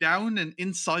go down and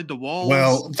inside the walls.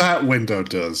 Well, that window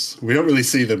does. We don't really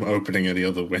see them opening any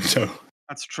other window.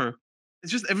 That's true.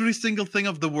 It's just every single thing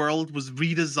of the world was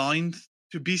redesigned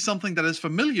to be something that is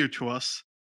familiar to us,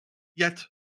 yet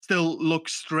still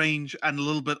looks strange and a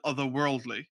little bit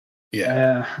otherworldly.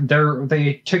 Yeah.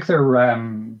 They took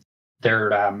their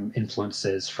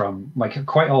influences from like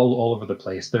quite all over the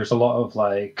place. There's a lot of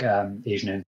like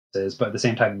Asian influences, but at the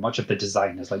same time, much of the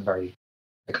design is like very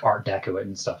like Art Deco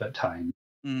and stuff at times.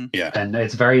 Yeah, and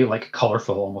it's very like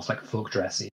colorful, almost like folk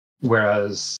dressy.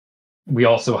 Whereas we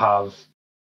also have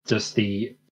just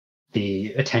the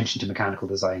attention to mechanical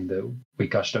design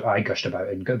that I gushed about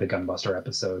in the Gunbuster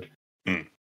episode.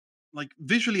 Like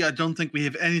visually, I don't think we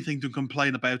have anything to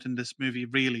complain about in this movie.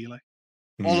 Really, like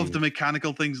all of the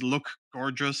mechanical things look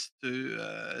gorgeous.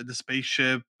 The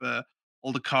spaceship,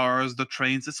 all the cars, the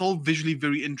trains. It's all visually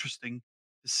very interesting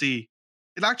to see.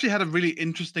 It actually had a really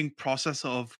interesting process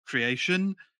of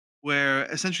creation, where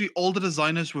essentially all the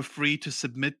designers were free to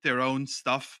submit their own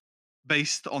stuff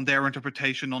based on their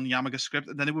interpretation on Yamaga script,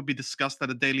 and then it would be discussed at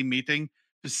a daily meeting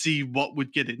to see what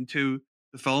would get into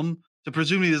the film. So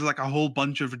presumably there's like a whole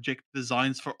bunch of rejected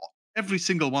designs for every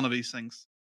single one of these things.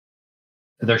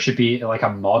 There should be like a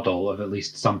model of at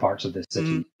least some parts of this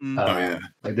city. Like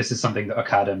this is something that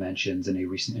Okada mentions in a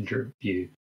recent interview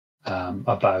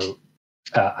about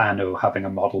Anno having a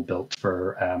model built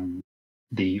for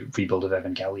the rebuild of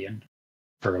Evangelion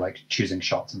for like choosing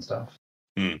shots and stuff.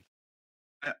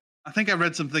 I think I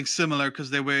read something similar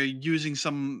because they were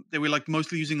like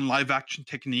mostly using live action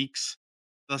techniques.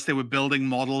 Thus, they were building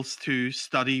models to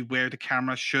study where the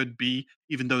camera should be,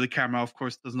 even though the camera, of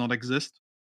course, does not exist.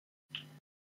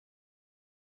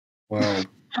 Well,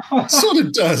 sort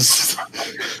of does.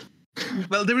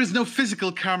 Well, there is no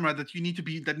physical camera that you need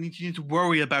to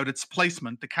worry about its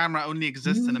placement. The camera only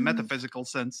exists in a metaphysical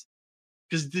sense,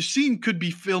 because the scene could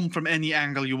be filmed from any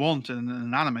angle you want in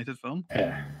an animated film.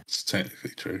 Yeah, it's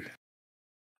technically true.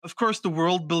 Of course, the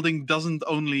world building doesn't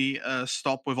only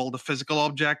stop with all the physical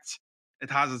objects. It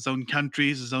has its own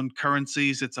countries, its own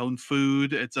currencies, its own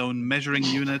food, its own measuring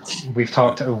units. We've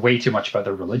talked way too much about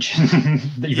the religion,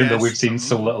 even though we've seen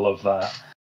so little of that.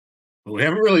 We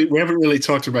haven't really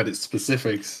talked about its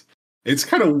specifics. It's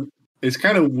kind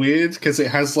of weird because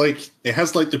it has like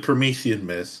the Promethean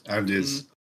myth and is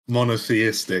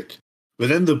monotheistic, but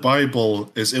then the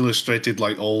Bible is illustrated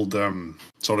like old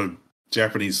sort of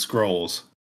Japanese scrolls.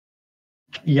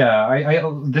 Yeah, I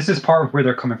this is part of where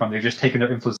they're coming from. They've just taken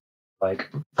their influence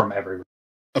like from everywhere.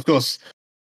 Of course,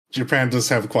 Japan does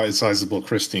have quite a sizable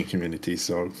Christian community,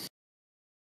 so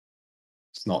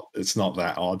it's not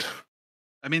that odd.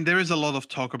 I mean, there is a lot of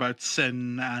talk about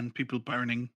sin and people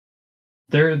burning.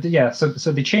 So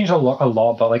they change a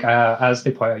lot, but like as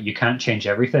they point out, you can't change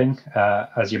everything.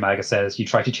 As Yamaga says, you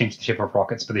try to change the shape of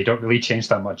rockets, but they don't really change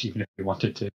that much, even if you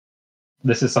wanted to.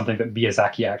 This is something that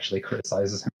Miyazaki actually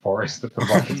criticizes him for, is that the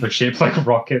rockets are shaped like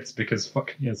rockets, because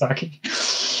fuck Miyazaki.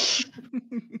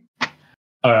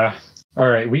 All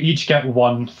right, we each get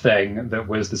one thing that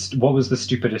was what was the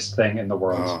stupidest thing in the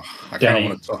world? I kind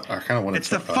of want to. It's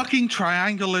the fucking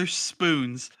triangular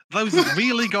spoons. Those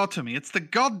really got to me. It's the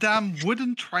goddamn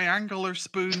wooden triangular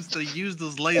spoons they used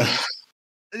as ladles.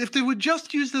 If they would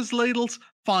just use as ladles,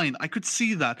 fine, I could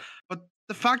see that. But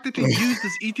the fact that they used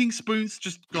as eating spoons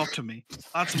just got to me.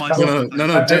 That's my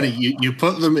no, Denny. You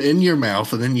put them in your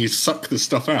mouth and then you suck the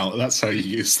stuff out. That's how you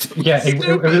use them. Yeah, it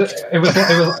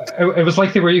was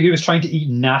like he was trying to eat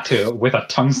natto with a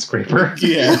tongue scraper.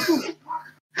 Yeah.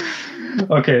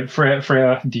 Okay,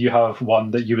 Freya, do you have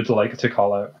one that you would like to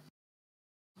call out?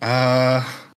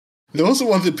 There wasn't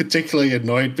one that particularly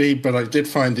annoyed me, but I did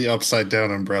find the upside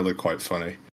down umbrella quite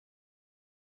funny.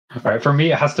 All right, for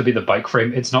me, it has to be the bike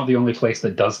frame. It's not the only place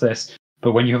that does this,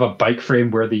 but when you have a bike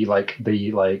frame where the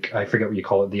I forget what you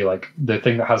call it, the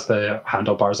thing that has the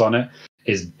handlebars on it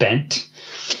is bent,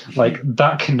 like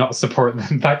that cannot support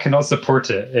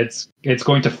it. It's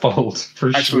going to fold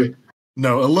for sure.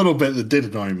 No, a little bit that did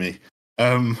annoy me.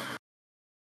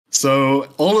 So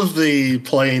all of the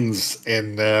planes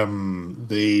in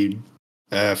the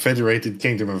Federated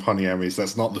Kingdom of Honnêamise,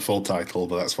 that's not the full title,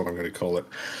 but that's what I'm going to call it,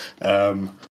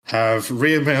 have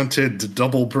remounted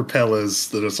double propellers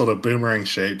that are sort of boomerang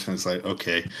shaped. And it's like,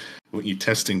 okay, weren't you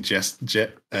testing jet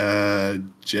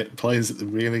planes at the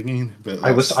beginning? But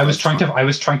I was trying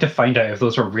to find out if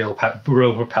those were real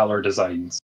propeller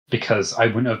designs, because I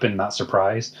wouldn't have been that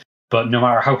surprised. But no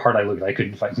matter how hard I looked, I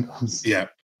couldn't find those. Yeah.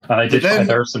 And I did find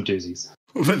there are some doozies.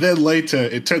 But then later,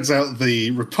 it turns out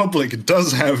the Republic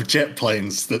does have jet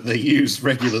planes that they use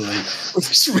regularly,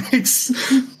 which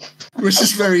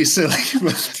is very silly.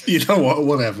 But you know what?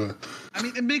 Whatever. I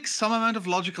mean, it makes some amount of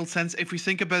logical sense if we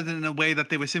think about it in a way that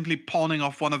they were simply pawning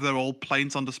off one of their old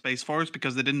planes on the Space Force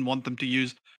because they didn't want them to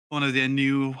use one of their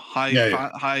new high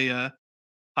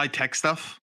tech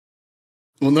stuff.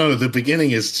 Well, no, the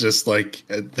beginning is just like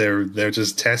they're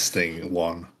just testing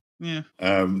one. Yeah.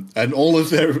 And all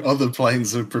of their other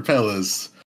planes are propellers.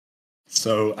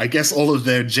 So I guess all of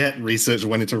their jet research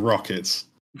went into rockets.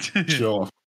 Sure.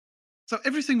 So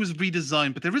everything was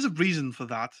redesigned, but there is a reason for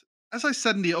that. As I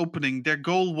said in the opening, their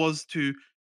goal was to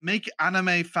make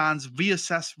anime fans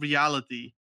reassess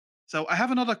reality. So I have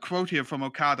another quote here from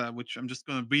Okada, which I'm just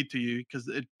going to read to you because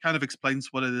it kind of explains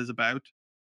what it is about.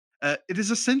 It is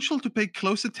essential to pay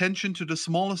close attention to the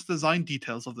smallest design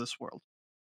details of this world.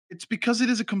 It's because it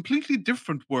is a completely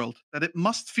different world that it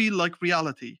must feel like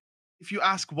reality. If you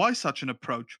ask why such an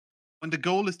approach, when the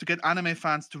goal is to get anime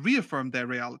fans to reaffirm their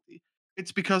reality,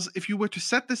 it's because if you were to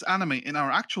set this anime in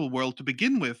our actual world to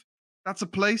begin with, that's a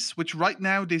place which right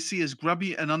now they see as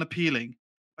grubby and unappealing.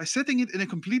 By setting it in a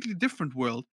completely different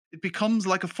world, it becomes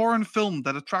like a foreign film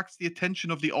that attracts the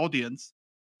attention of the audience.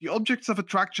 The objects of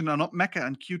attraction are not mecha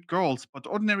and cute girls, but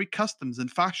ordinary customs and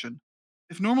fashion.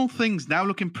 If normal things now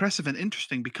look impressive and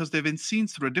interesting because they've been seen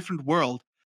through a different world,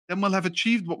 then we'll have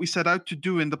achieved what we set out to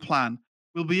do in the plan.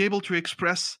 We'll be able to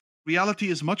express reality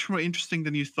is much more interesting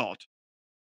than you thought.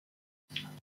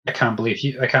 I can't believe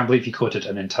you quoted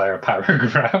an entire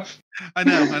paragraph. I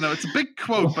know. It's a big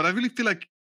quote, but I really feel like...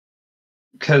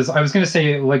 Because I was going to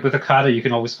say, like with Okada, you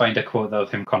can always find a quote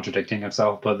of him contradicting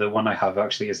himself, but the one I have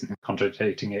actually isn't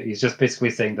contradicting it. He's just basically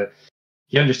saying that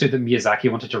he understood that Miyazaki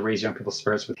wanted to raise young people's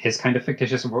spirits with his kind of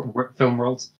fictitious film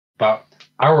worlds, but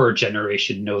our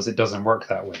generation knows it doesn't work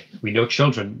that way. We know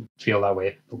children feel that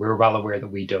way, but we're well aware that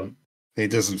we don't. He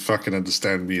doesn't fucking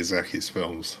understand Miyazaki's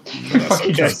films. That's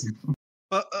okay.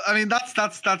 Well, I mean, that's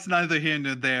neither here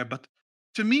nor there, but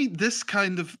to me, this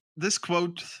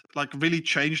quote like really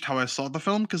changed how I saw the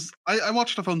film, because I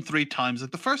watched the film 3 times.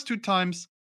 Like the first 2 times,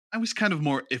 I was kind of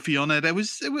more iffy on it. It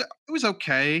was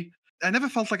okay. I never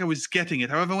felt like I was getting it.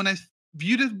 However, when I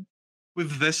viewed it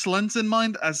with this lens in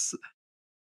mind, as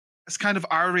kind of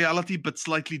our reality, but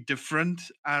slightly different,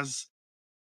 as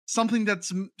something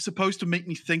that's supposed to make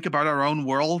me think about our own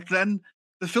world, then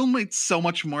the film made so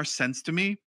much more sense to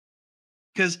me.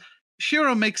 Because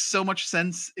Shiro makes so much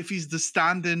sense if he's the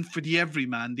stand-in for the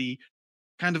everyman, the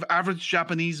kind of average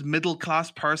Japanese middle-class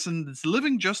person that's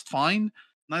living just fine,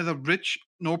 neither rich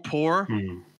nor poor.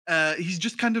 He's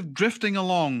just kind of drifting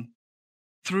along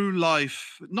through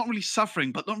life, not really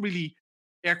suffering, but not really,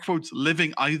 air quotes,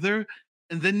 living either.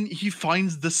 And then he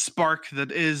finds the spark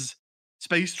that is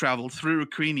space travel through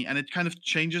Rukuni, and it kind of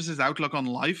changes his outlook on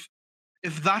life.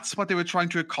 If that's what they were trying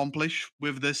to accomplish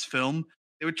with this film,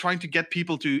 they were trying to get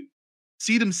people to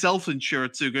see themselves in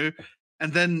Shiratsugu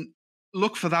and then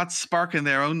look for that spark in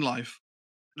their own life.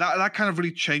 That kind of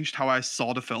really changed how I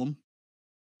saw the film,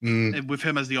 with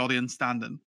him as the audience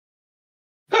stand-in.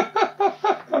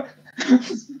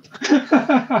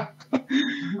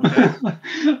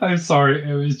 I'm sorry,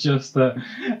 it was just that.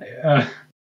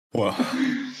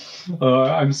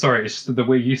 I'm sorry, it's just the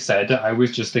way you said it, I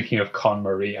was just thinking of Con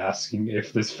Marie asking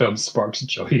if this film sparks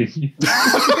joy in you.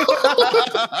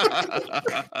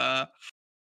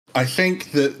 I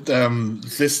think that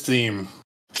this theme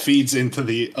feeds into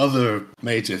the other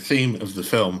major theme of the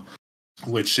film,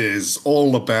 which is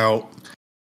all about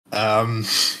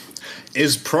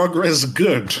is progress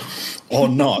good or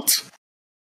not?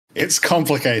 It's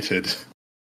complicated.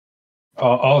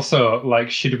 Also, like,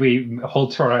 should we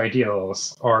hold to our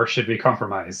ideals or should we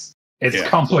compromise? It's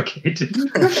complicated.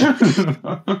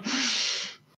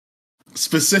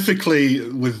 Specifically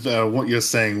with what you're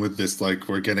saying with this, like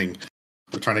we're trying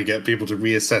to get people to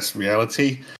reassess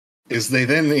reality, is they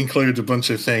then include a bunch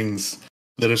of things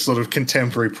that are sort of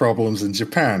contemporary problems in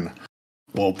Japan.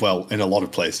 Well, in a lot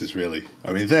of places, really.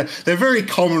 I mean, they're very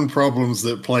common problems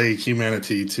that plague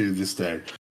humanity to this day.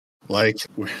 Like,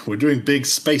 we're doing big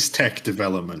space tech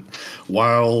development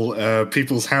while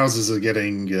people's houses are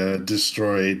getting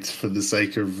destroyed for the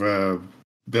sake of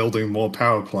building more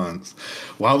power plants,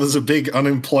 while there's a big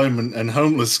unemployment and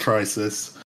homeless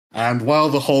crisis, and while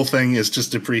the whole thing is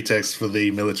just a pretext for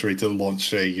the military to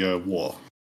launch a war.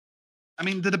 I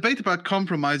mean, the debate about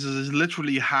compromises is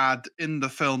literally had in the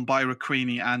film by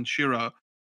Requini and Shiro,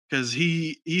 because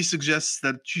he suggests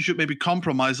that she should maybe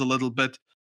compromise a little bit,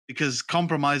 because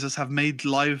compromises have made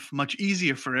life much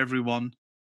easier for everyone,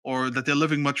 or that they're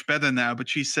living much better now. But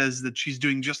she says that she's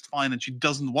doing just fine and she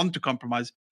doesn't want to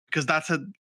compromise because that's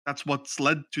what's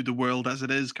led to the world as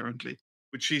it is currently,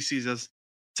 which she sees as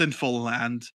sinful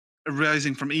and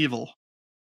arising from evil.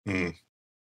 Mm.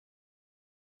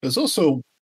 There's also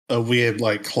a weird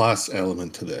like class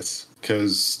element to this,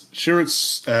 because Shiro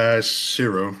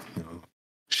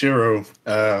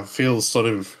feels sort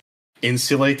of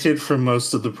insulated from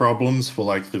most of the problems for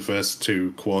like the first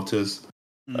 2 quarters.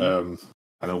 I don't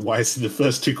know why it's the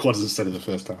first 2 quarters instead of the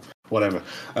first half. Whatever.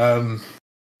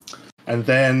 And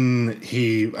then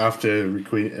he, after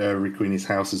Requini's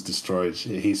house is destroyed,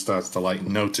 he starts to like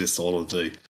notice all of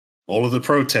the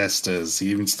protesters.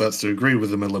 He even starts to agree with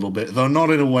them a little bit, though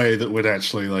not in a way that would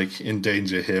actually like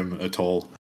endanger him at all.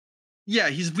 Yeah,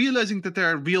 he's realizing that there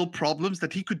are real problems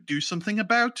that he could do something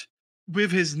about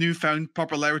with his newfound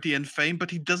popularity and fame,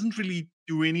 but he doesn't really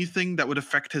do anything that would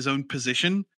affect his own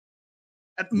position.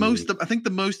 At most, I think the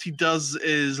most he does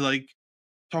is like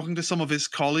talking to some of his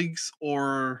colleagues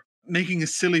or making a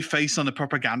silly face on a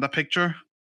propaganda picture.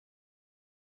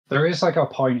 There is like a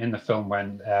point in the film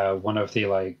when one of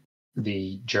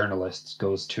the journalists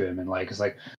goes to him and like is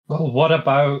like, well, what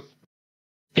about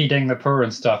feeding the poor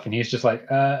and stuff? And he's just like,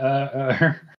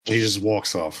 He just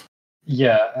walks off.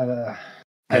 Yeah.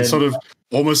 And sort of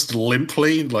almost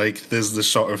limply, like there's the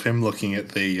shot of him looking at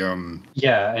the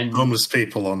and homeless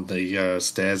people on the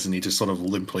stairs, and he just sort of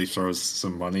limply throws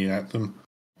some money at them.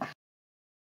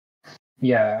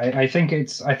 Yeah, I think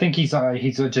he's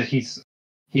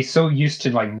so used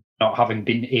to like not having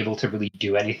been able to really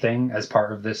do anything as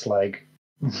part of this like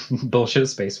bullshit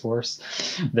Space Force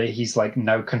that he's like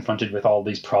now confronted with all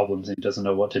these problems and he doesn't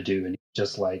know what to do, and he's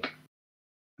just like.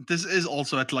 This is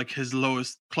also at like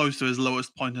close to his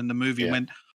lowest point in the movie, when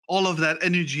all of that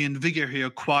energy and vigor he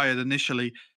acquired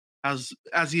initially has,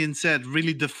 as Ian said,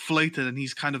 really deflated, and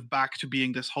he's kind of back to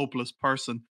being this hopeless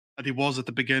person that he was at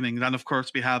the beginning. Then, of course,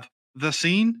 we have the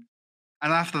scene,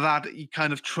 and after that, he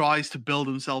kind of tries to build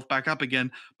himself back up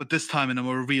again, but this time in a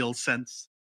more real sense.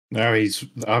 Now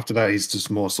after that, he's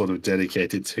just more sort of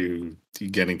dedicated to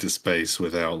getting to space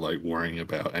without like worrying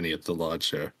about any of the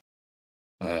larger.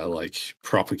 Like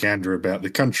propaganda about the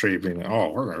country being like,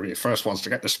 oh, we're going to be the first ones to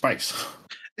get to space.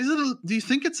 Do you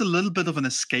think it's a little bit of an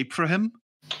escape for him?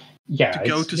 Yeah, to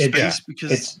go to space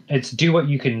because it's do what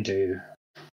you can do.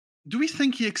 Do we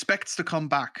think he expects to come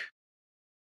back?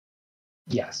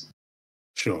 Yes.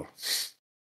 Sure.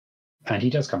 And he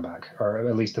does come back, or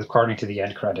at least according to the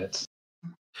end credits.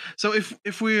 So if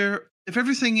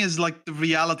everything is like the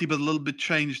reality but a little bit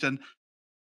changed, then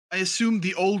I assume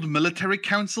the old military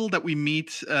council that we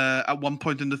meet at one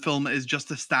point in the film is just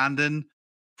a stand-in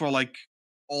for like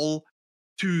all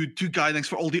to Gainax,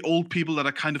 for all the old people that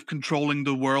are kind of controlling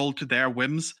the world to their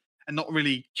whims and not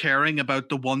really caring about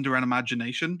the wonder and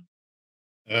imagination.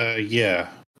 Yeah,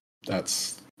 that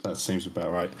seems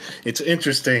about right. It's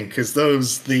interesting because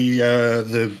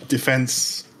the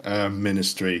defense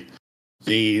ministry.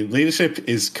 The leadership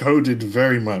is coded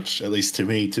very much, at least to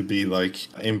me, to be like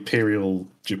Imperial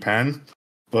Japan.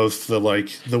 Both the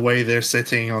way they're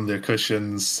sitting on their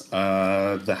cushions,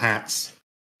 the hats,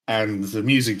 and the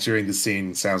music during the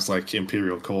scene sounds like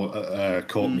Imperial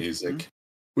court music,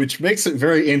 which makes it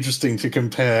very interesting to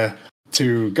compare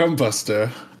to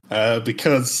Gunbuster,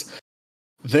 because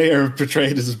they are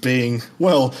portrayed as being,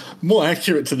 well, more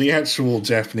accurate to the actual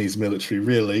Japanese military,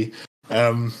 really.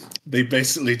 They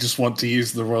basically just want to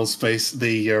use the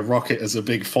rocket as a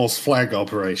big false flag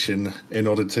operation in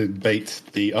order to bait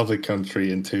the other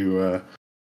country into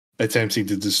attempting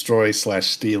to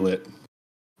destroy/steal it,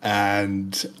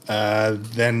 and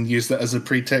then use that as a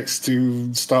pretext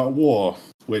to start war,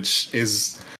 which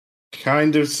is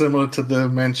kind of similar to the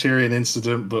Manchurian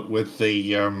incident, but with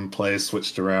the players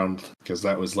switched around, because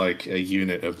that was like a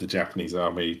unit of the Japanese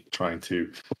army trying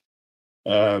to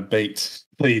bait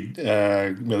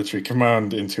the military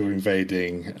command into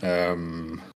invading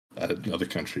another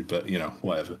country, but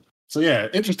whatever. So yeah,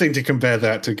 interesting to compare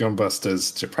that to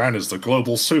Gunbusters. Japan is the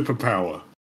global superpower,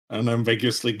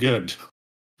 unambiguously good.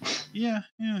 Yeah.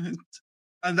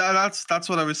 And that's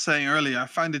what I was saying earlier. I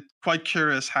find it quite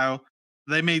curious how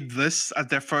they made this as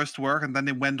their first work, and then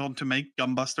they went on to make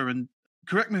Gunbuster. And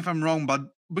correct me if I'm wrong, but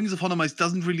Wings of Honnêamise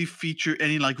doesn't really feature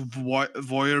any like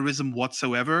voyeurism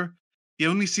whatsoever. The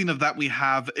only scene of that we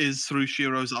have is through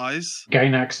Shiro's eyes.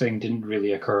 Gainax thing didn't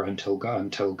really occur until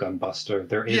Gunbuster.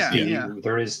 There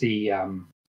is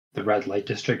the red light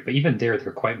district, but even there,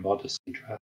 they're quite modestly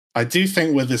dressed. I do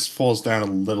think where this falls down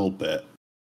a little bit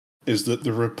is that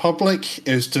the Republic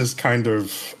is just kind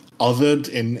of othered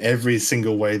in every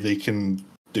single way they can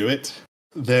do it.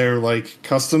 Their like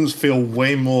customs feel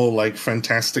way more like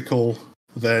fantastical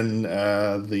than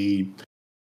the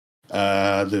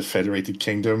Federated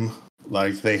Kingdom.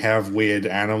 Like they have weird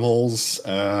animals.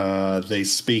 They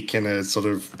speak in a sort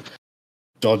of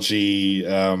dodgy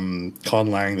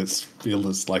conlang that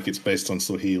feels like it's based on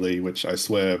Swahili, which I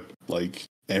swear like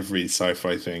every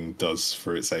sci-fi thing does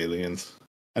for its aliens.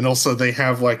 And also they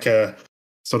have like a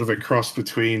sort of a cross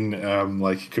between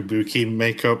like kabuki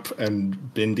makeup and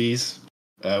bindis,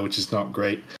 which is not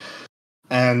great.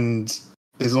 And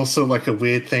there's also like a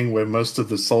weird thing where most of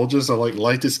the soldiers are like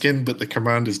lighter skinned, but the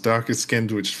command is darker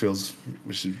skinned, which is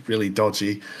really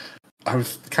dodgy. I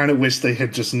kind of wish they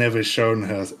had just never shown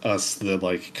us the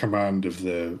like command of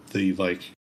the like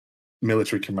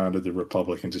military command of the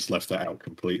Republic and just left that out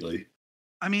completely.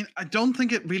 I mean, I don't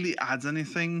think it really adds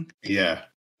anything. Yeah,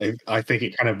 I think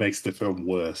it kind of makes the film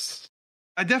worse.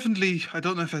 I don't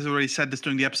know if I've already said this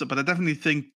during the episode, but I definitely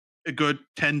think a good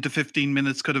 10 to 15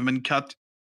 minutes could have been cut.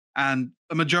 And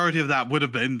a majority of that would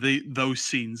have been those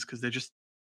scenes, because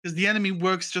the enemy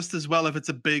works just as well if it's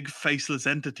a big faceless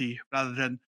entity rather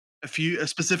than a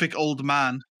specific old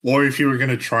man. Or if you were going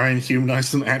to try and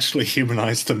humanize them, actually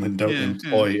humanize them and don't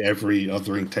employ every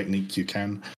othering technique you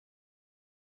can.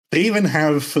 They even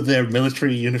have, for their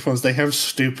military uniforms, they have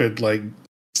stupid like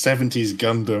 70s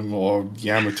Gundam or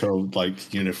Yamato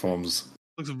like uniforms.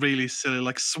 Looks really silly,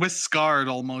 like Swiss scarred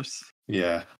almost.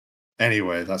 Yeah.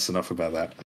 Anyway, that's enough about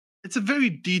that. It's a very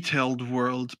detailed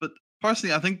world, but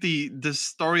personally, I think the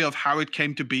story of how it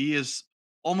came to be is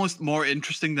almost more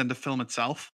interesting than the film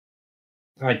itself.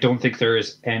 I don't think there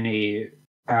is any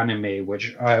anime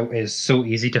which is so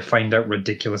easy to find out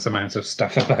ridiculous amounts of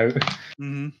stuff about.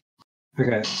 Mm-hmm.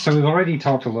 Okay, so we've already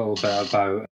talked a little bit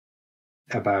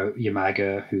about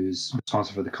Yamaga, who's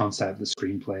responsible for the concept, the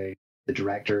screenplay, the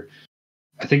director.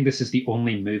 I think this is the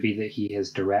only movie that he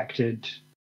has directed,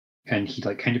 and he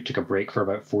like kind of took a break for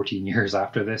about 14 years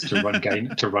after this to run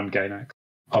Gainax.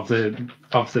 Of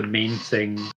the main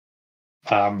thing,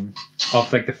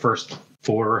 of like the first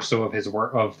 4 or so of his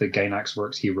work, of the Gainax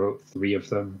works, he wrote 3 of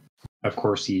them. Of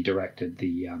course, he directed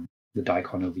the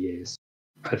Daikon OVAs.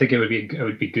 I think it would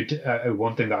be good to,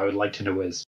 one thing that I would like to know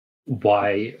is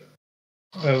why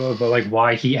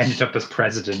he ended up as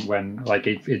president when like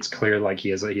it's clear like he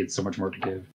had so much more to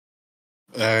give.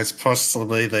 It's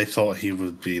possibly they thought he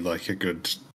would be like a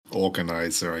good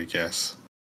organizer, I guess.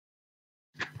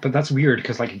 But that's weird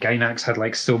because like Gainax had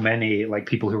like so many like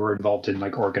people who were involved in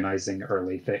like organizing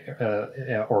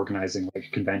organizing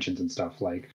like conventions and stuff.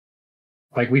 Like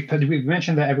we've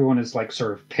mentioned that everyone has like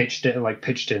sort of pitched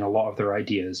in a lot of their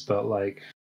ideas, but like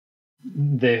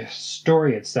the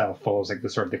story itself follows like the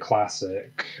sort of the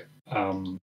classic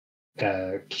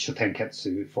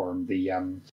Kishotenketsu form,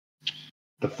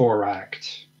 the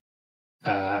 4-act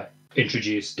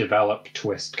introduce, develop,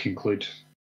 twist, conclude.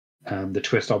 The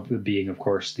twist being, of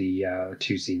course, the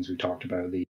 2 scenes we talked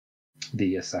about,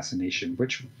 the assassination,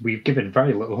 which we've given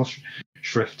very little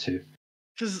shrift to.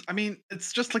 Because, I mean,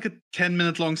 it's just like a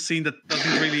 10-minute long scene that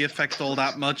doesn't really affect all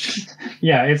that much.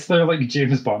 Yeah, it's their like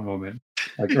James Bond moment.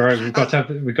 Like, all right, we've got to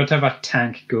have a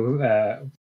tank go.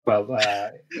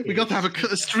 We got to have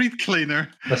a street cleaner.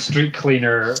 A street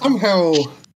cleaner. Somehow,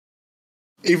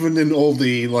 even in all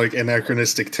the like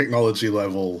anachronistic technology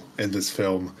level in this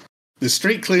film, the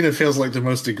street cleaner feels like the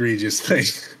most egregious thing.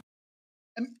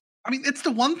 And I mean, it's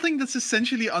the one thing that's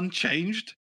essentially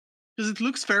unchanged because it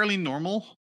looks fairly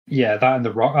normal. Yeah, that and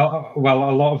the rock. Well,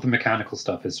 a lot of the mechanical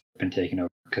stuff has been taken over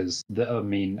because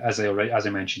as I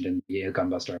mentioned in the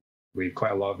Gunbuster, we have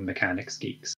quite a lot of mechanics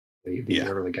geeks. The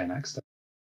early Gainax stuff.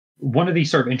 One of these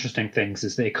sort of interesting things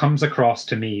is that it comes across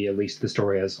to me, at least the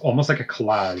story, as almost like a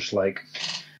collage. Like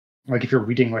like if you're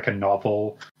reading like a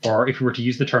novel, or if you were to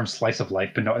use the term slice of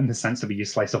life, but not in the sense that we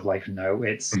use slice of life now,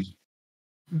 it's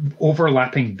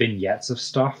overlapping vignettes of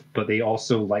stuff, but they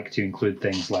also like to include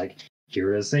things like,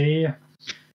 here is a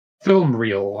film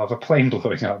reel of a plane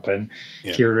blowing up, and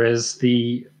here is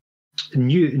the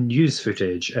news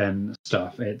footage and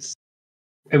stuff.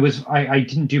 I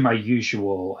didn't do my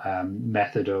usual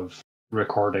method of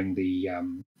recording the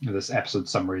this episode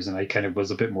summaries, and I kind of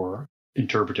was a bit more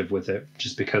interpretive with it,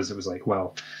 just because it was like,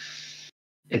 well,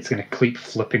 it's going to keep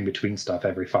flipping between stuff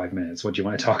every 5 minutes. What do you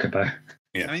want to talk about?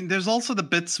 Yeah. I mean, there's also the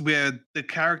bits where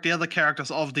the other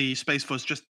characters of the Space Force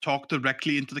just talk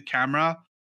directly into the camera,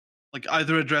 like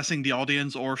either addressing the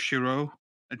audience or Shiro.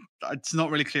 It's not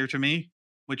really clear to me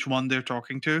which one they're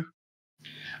talking to.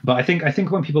 But I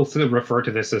think when people sort of refer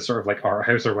to this as sort of like art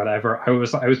house or whatever, I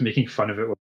was making fun of it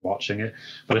when watching it.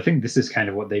 But I think this is kind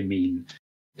of what they mean,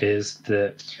 is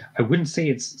that I wouldn't say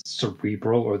it's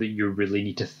cerebral or that you really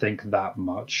need to think that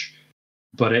much,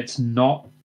 but it's not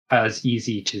as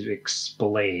easy to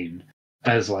explain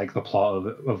as like the plot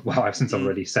of well, I've since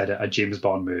already said it, a James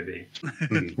Bond movie,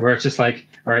 where it's just like,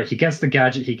 all right, he gets the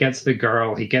gadget, he gets the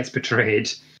girl, he gets betrayed.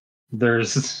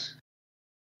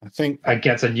 I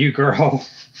gets a new girl.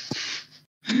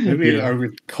 Maybe I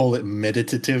would call it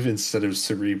meditative instead of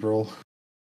cerebral.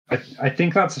 I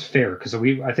think that's fair, because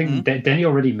I think Denny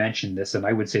already mentioned this, and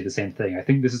I would say the same thing. I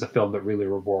think this is a film that really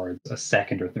rewards a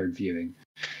second or third viewing,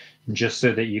 just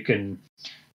so that you can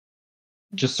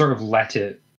just sort of let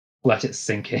it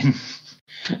sink in.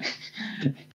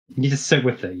 You need to sit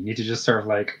with it. You need to just sort of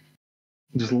like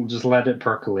just let it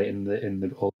percolate in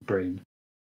the old brain.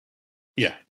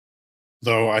 Yeah.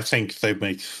 Though I think they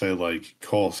make the like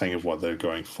core thing of what they're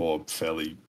going for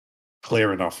fairly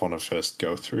clear enough on a first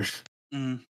go through.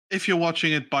 If you're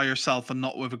watching it by yourself and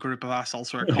not with a group of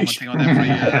assholes who are commenting on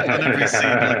every scene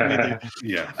like we do.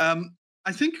 Yeah.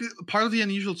 I think part of the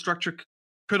unusual structure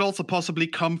could also possibly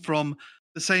come from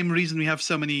the same reason we have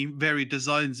so many varied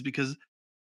designs, because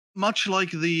much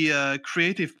like the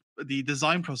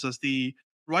design process, the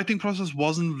writing process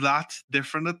wasn't that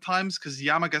different at times, because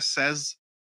Yamaga says,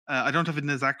 I don't have it in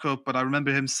the exact quote, but I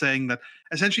remember him saying that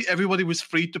essentially everybody was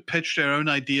free to pitch their own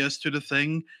ideas to the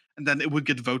thing, and then it would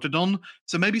get voted on.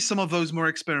 So maybe some of those more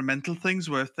experimental things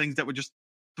were things that were just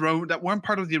thrown, that weren't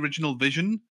part of the original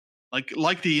vision,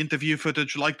 like the interview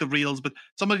footage, like the reels, but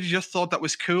somebody just thought that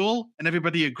was cool, and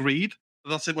everybody agreed.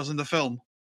 Thus, it was in the film.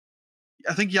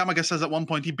 I think Yamaga says at one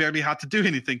point he barely had to do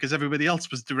anything because everybody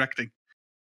else was directing.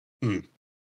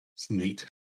 It's neat.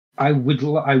 I would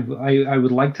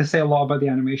like to say a lot about the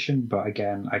animation, but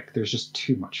again, there's just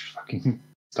too much fucking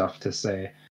stuff to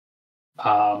say.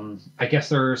 I guess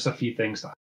there's a few things that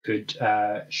I could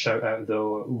shout out,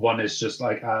 though. One is just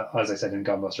like, as I said in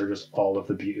Gunbuster, just all of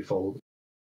the beautiful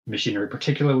machinery,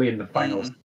 particularly in the finals.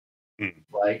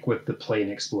 Like with the plane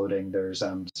exploding, there's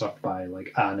stuff by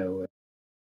like Anno,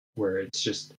 where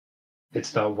it's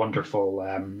the wonderful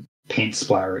paint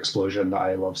splatter explosion that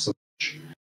I love so much.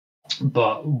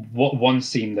 But one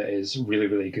scene that is really,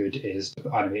 really good is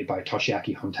animated by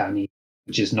Toshiaki Hontani,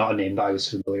 which is not a name that I was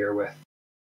familiar with.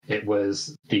 It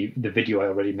was the video I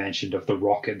already mentioned of the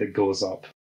rocket that goes up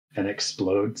and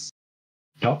explodes.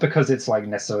 Not because it's like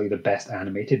necessarily the best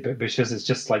animated, but because it's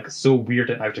just like so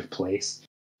weird and out of place.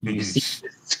 You see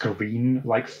the screen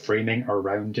like framing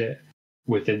around it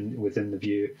within the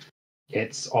view.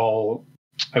 It's all,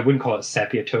 I wouldn't call it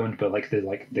sepia toned, but like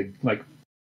the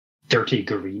dirty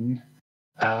green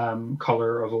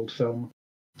color of old film.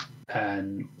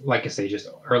 And like I say, just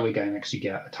early Gainax, you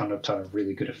get a ton of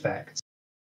really good effects.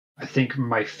 I think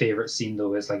my favorite scene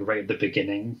though is like right at the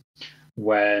beginning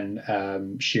when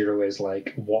Shiro is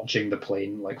like watching the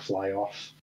plane like fly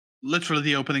off. Literally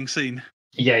the opening scene.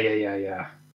 Yeah.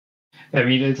 I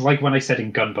mean, it's like when I said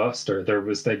in Gunbuster, there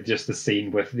was like just the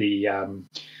scene with the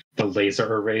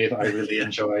laser array that I really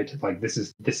enjoyed. Like this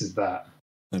is that.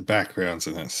 The backgrounds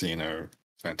in that scene are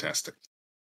fantastic.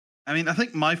 I mean, I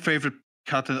think my favorite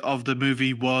cut of the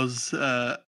movie was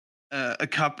a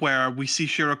cut where we see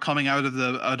Shiro coming out of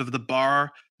the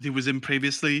bar that he was in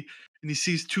previously, and he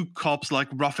sees two cops like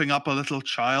roughing up a little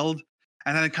child,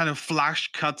 and then it kind of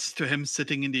flash cuts to him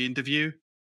sitting in the interview,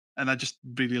 and I just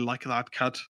really like that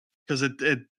cut because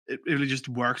it really just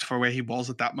worked for where he was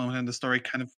at that moment in the story,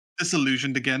 kind of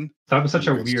disillusioned again. That was such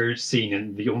a weird scene,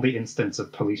 and the only instance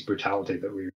of police brutality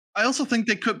that we. I also think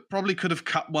they could have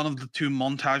cut one of the two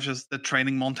montages, the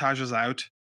training montages, out.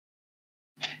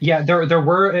 Yeah, there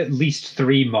were at least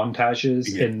 3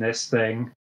 montages in this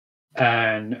thing,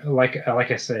 and like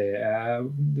I say,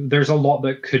 there's a lot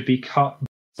that could be cut.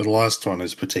 The last one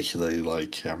is particularly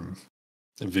like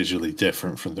visually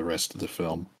different from the rest of the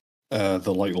film.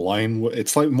 the like line.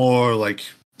 It's like more like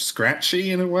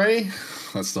scratchy in a way.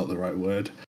 That's not the right word.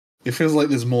 It feels like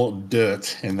there's more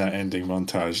dirt in that ending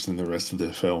montage than the rest of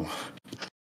the film.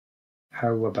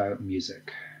 How about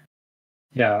music?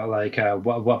 Yeah, like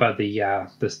what about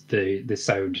the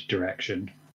sound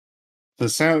direction? The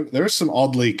sound, there are some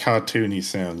oddly cartoony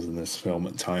sounds in this film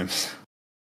at times.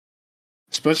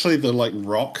 Especially the like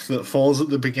rock that falls at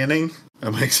the beginning.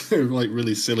 It makes it like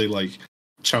really silly, like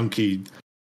chunky,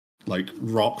 like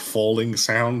rock falling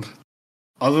sound.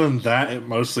 Other than that, it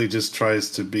mostly just tries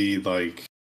to be like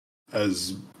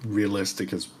as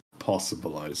realistic as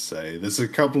possible, I'd say. There's a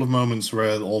couple of moments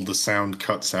where all the sound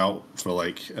cuts out for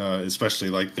like, especially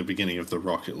like the beginning of the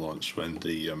rocket launch when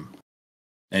the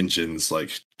engines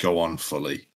like go on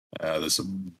fully. There's a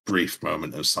brief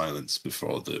moment of silence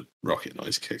before the rocket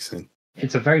noise kicks in.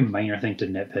 It's a very minor thing to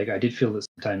nitpick. I did feel that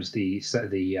sometimes the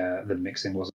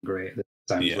mixing wasn't great. The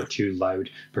sounds were too loud,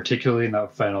 particularly in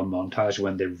that final montage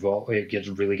when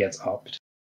it really gets upped.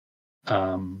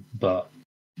 But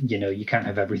you can't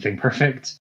have everything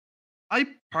perfect. I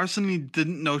personally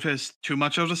didn't notice too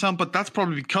much of the sound, but that's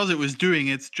probably because it was doing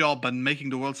its job and making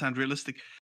the world sound realistic.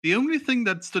 The only thing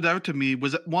that stood out to me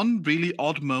was at one really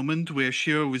odd moment where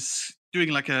Shiro was doing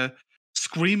like a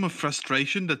scream of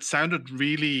frustration that sounded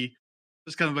really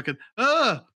just kind of like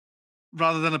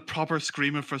rather than a proper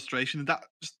scream of frustration. That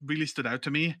just really stood out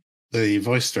to me. The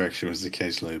voice direction was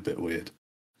occasionally a bit weird.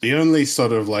 The only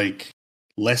sort of like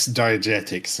less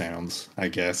diegetic sounds, I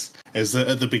guess, is that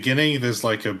at the beginning there's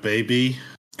like a baby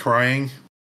crying,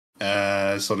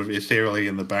 sort of ethereally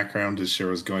in the background as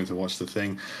Shiro's going to watch the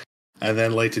thing. And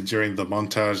then later during the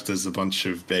montage, there's a bunch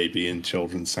of baby and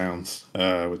children sounds,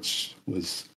 which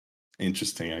was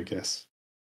interesting, I guess.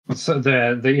 So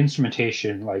the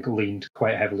instrumentation like leaned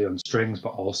quite heavily on strings, but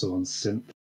also on synth.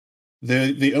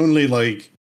 The only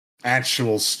like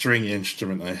actual string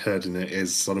instrument I heard in it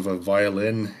is sort of a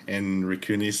violin in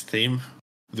Rikuni's theme.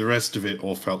 The rest of it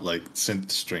all felt like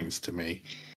synth strings to me.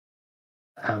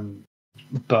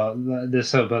 But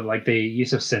the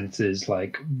use of synths is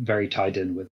like very tied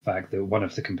in with the fact that one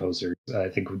of the composers, I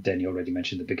think Denny already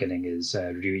mentioned at the beginning, is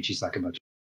Ryuichi Sakamoto.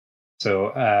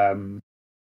 So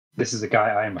this is a guy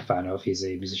I am a fan of. He's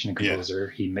a musician and composer.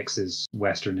 Yeah. He mixes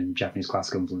Western and Japanese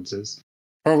classical influences.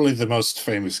 Probably the most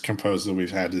famous composer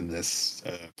we've had in this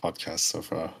podcast so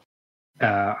far.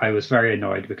 I was very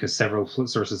annoyed because several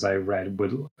sources I read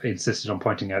insisted on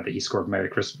pointing out that he scored Merry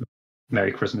Christmas,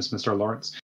 Mr.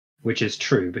 Lawrence, which is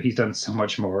true, but he's done so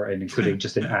much more, and including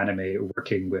just in anime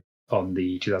working on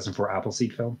the 2004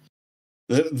 Appleseed film.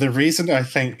 The reason I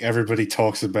think everybody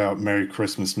talks about Merry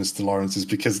Christmas, Mr. Lawrence is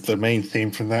because the main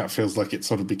theme from that feels like it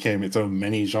sort of became its own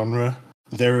mini-genre.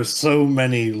 There are so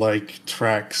many like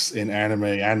tracks in anime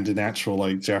and in actual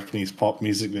like Japanese pop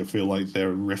music that feel like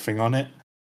they're riffing on it.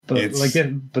 But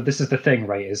but this is the thing,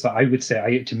 right? Is that I would say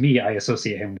I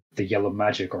associate him with the Yellow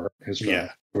Magic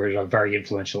Orchestra, where a very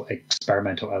influential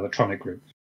experimental electronic group.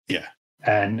 Yeah.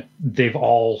 And they've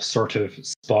all sort of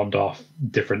spawned off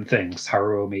different things.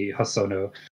 Haruomi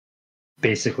Hosono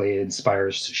basically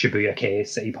inspires Shibuya Kei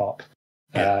city pop.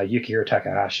 Yeah. Yukihiro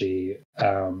Takahashi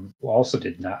also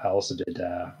did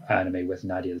anime with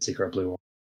Nadia the Secret of Blue.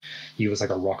 He was like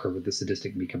a rocker with the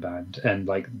Sadistic Mika band, and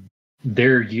like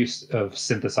their use of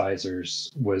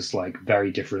synthesizers was like very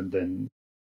different than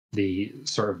the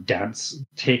sort of dance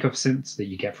take of synths that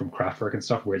you get from Kraftwerk and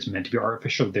stuff, where it's meant to be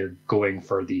artificial. They're going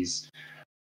for these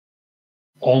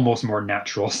almost more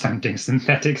natural sounding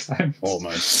synthetic sounds.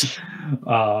 Almost.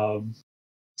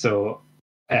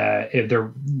 If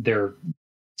they're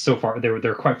so far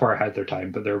they're quite far ahead of their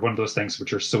time, but they're one of those things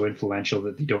which are so influential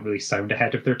that they don't really sound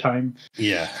ahead of their time.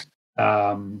 Yeah.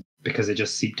 Because it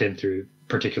just seeped in through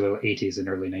particularly 80s and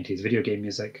early 90s video game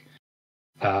music.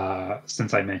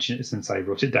 Since I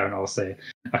wrote it down, I'll say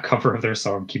a cover of their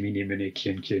song Kimi ni Mune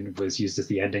Kyun Kyun was used as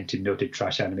the ending to noted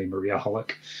trash anime Maria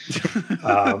Holic.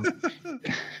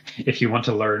 If you want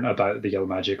to learn about the Yellow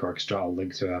Magic Orchestra, I'll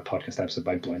link to a podcast episode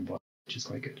by Blind Boy, which is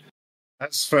quite good.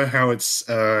 That's for how it's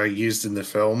used in the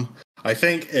film. I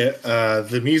think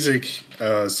the music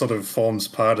sort of forms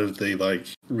part of the like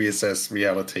reassess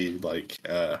reality like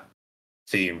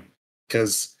theme,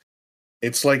 because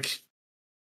it's like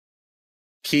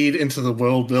keyed into the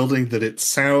world building that it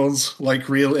sounds like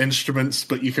real instruments,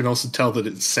 but you can also tell that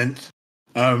it's synth.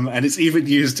 And it's even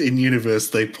used in universe.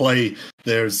 They play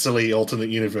their silly alternate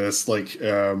universe like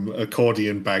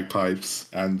accordion bagpipes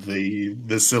and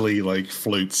the silly like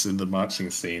flutes in the marching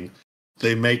scene.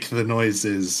 They make the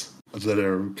noises that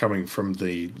are coming from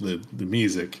the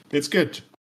music. It's good.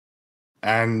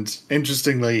 And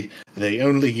interestingly, they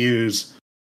only use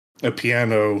a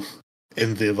piano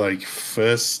in the like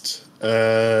first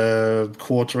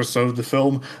quarter or so of the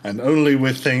film, and only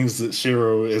with things that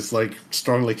Shiro is like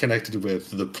strongly connected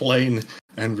with, the plane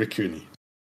and Rikuni.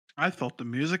 I thought the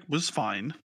music was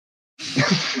fine.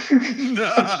 Fuck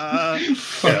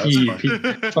Yeah, you,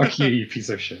 you piece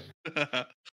of shit. I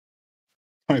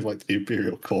like the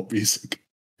Imperial Court music.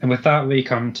 And with that, we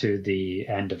come to the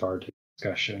end of our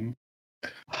discussion.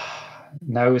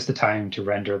 Now is the time to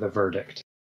render the verdict.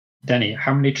 Denny,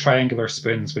 how many triangular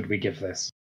spoons would we give this?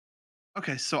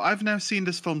 Okay, so I've now seen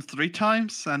this film 3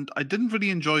 times, and I didn't really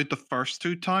enjoy it the first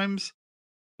 2 times,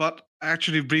 but I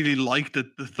actually really liked it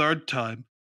the third time.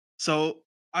 So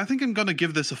I think I'm going to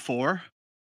give this a 4.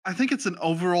 I think it's an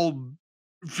overall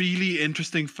really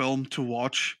interesting film to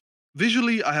watch.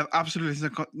 Visually, I have absolutely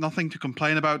nothing to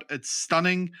complain about. It's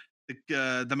stunning.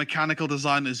 The mechanical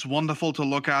design is wonderful to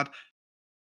look at.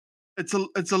 It's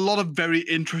a lot of very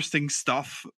interesting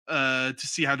stuff to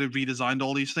see how they redesigned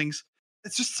all these things.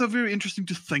 It's just so very interesting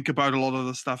to think about a lot of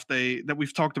the stuff that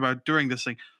we've talked about during this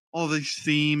thing. All these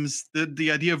themes, the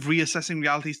idea of reassessing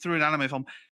realities through an anime film.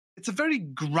 It's a very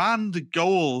grand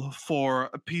goal for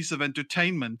a piece of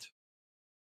entertainment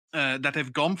that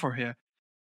they've gone for here.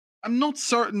 I'm not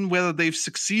certain whether they've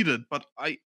succeeded, but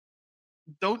I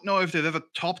don't know if they've ever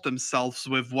topped themselves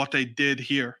with what they did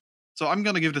here. So I'm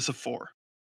going to give this a 4.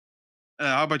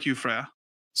 How about you, Freya?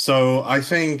 So I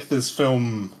think this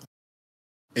film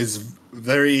is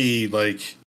very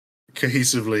like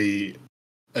cohesively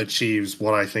achieves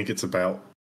what I think it's about,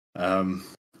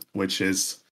 which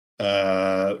is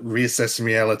reassessing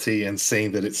reality and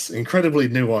seeing that it's incredibly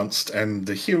nuanced, and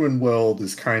the human world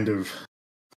is kind of,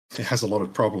 it has a lot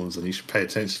of problems, and you should pay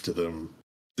attention to them.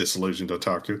 Disillusioned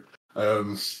otaku.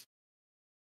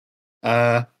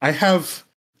 I have.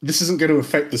 This isn't going to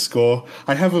affect the score.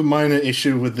 I have a minor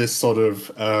issue with this sort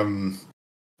of,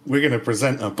 we're going to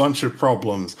present a bunch of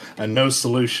problems and no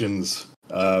solutions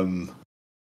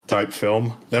type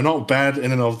film. They're not bad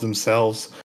in and of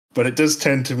themselves, but it does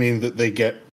tend to mean that they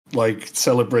get like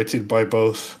celebrated by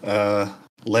both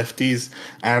lefties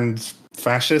and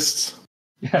fascists.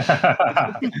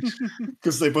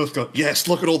 Because they both go, yes,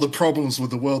 look at all the problems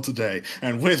with the world today,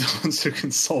 and we're the ones who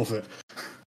can solve it.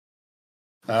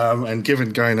 And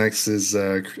given Gainax's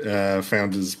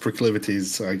founders'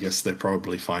 proclivities, I guess they're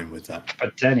probably fine with that.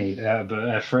 But Denny,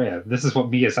 Freya, this is what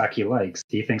Miyazaki likes.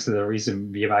 He thinks that the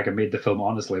reason Miyazaki made the film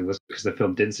honestly was because the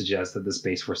film didn't suggest that the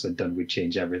Space Force had done would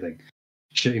change everything.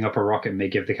 Shooting up a rocket may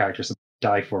give the characters something to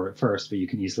die for at first, but you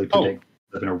can easily predict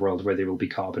live in a world where they will be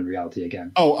caught up in reality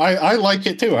again. Oh, I like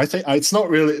it too. I think it's not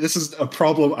really. This is a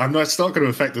problem. It's not going to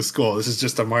affect the score. This is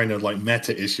just a minor like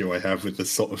meta issue I have with this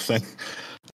sort of thing.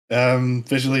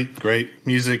 Visually great,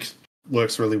 music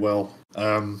works really well.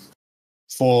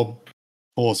 4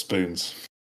 spoons.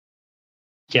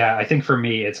 Yeah, I think for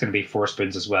me it's going to be 4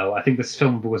 spoons as well. I think this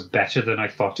film was better than I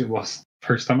thought it was the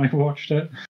first time I watched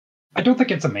it. I don't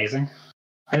think it's amazing.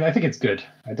 I think it's good.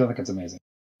 I don't think it's amazing.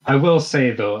 I will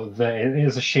say though that it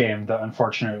is a shame that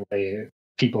unfortunately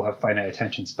people have finite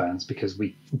attention spans, because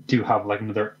we do have like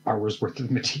another hour's worth of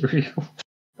material.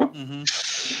 Mm-hmm.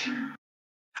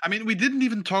 I mean, we didn't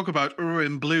even talk about Uru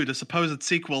in Blue, the supposed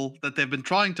sequel that they've been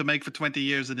trying to make for 20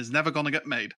 years and is never going to get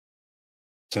made.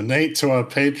 Donate to our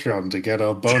Patreon to get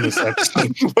our bonus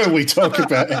episode where we talk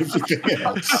about everything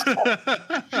else.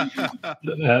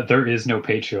 There is no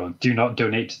Patreon. Do not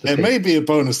donate to the It may be a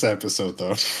bonus episode,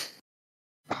 though.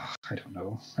 I don't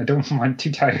know. I'm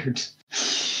too tired.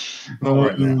 Not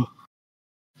right now.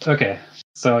 Okay,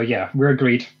 so yeah, we're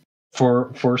agreed.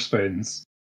 4 spoons.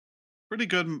 Pretty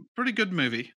good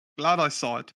movie. Glad I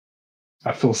saw it.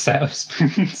 A full set of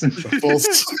spoons. A full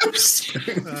set of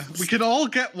spoons. We can all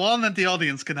get one, and the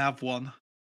audience can have one.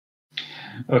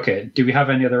 Okay, do we have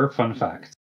any other fun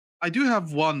facts? I do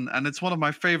have one, and it's one of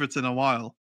my favorites in a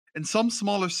while. In some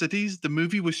smaller cities, the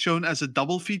movie was shown as a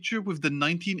double feature with the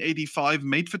 1985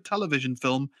 made-for-television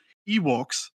film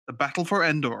Ewoks: The Battle for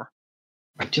Endor.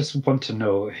 I just want to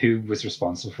know who was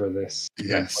responsible for this.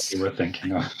 Yes. What you were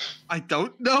thinking of. I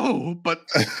don't know, but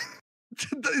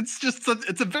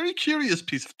it's a very curious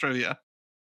piece of trivia.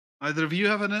 Either of you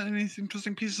have any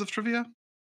interesting pieces of trivia?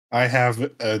 I have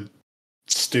a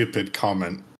stupid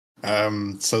comment.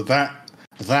 So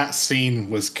that scene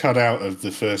was cut out of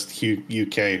the first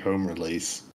UK home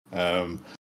release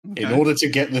in order to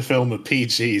get the film a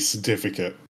PG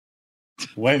certificate.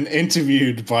 When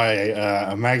interviewed by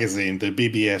a magazine, the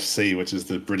BBFC, which is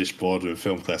the British Board of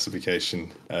Film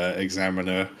Classification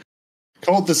Examiner,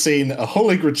 called the scene a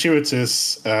wholly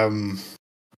gratuitous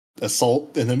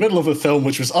assault in the middle of a film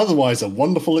which was otherwise a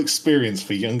wonderful experience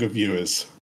for younger viewers.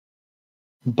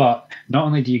 But not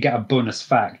only do you get a bonus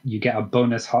fact, you get a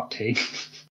bonus hot take.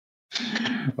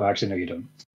 Well, actually, no, you don't.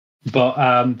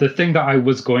 But the thing that I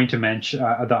was going to mention,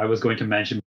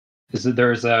 is that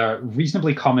there's a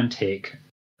reasonably common take.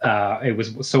 It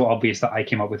was so obvious that I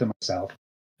came up with it myself,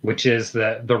 which is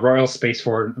that the Royal Space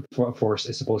Force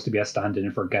is supposed to be a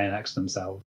stand-in for Gainax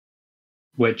themselves.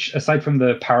 Which, aside from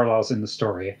the parallels in the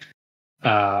story,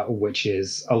 which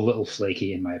is a little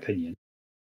flaky in my opinion,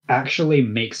 actually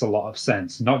makes a lot of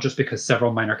sense. Not just because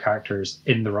several minor characters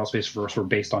in the Royal Space Force were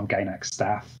based on Gainax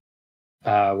staff.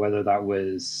 Whether that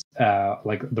was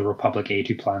like the Republic aide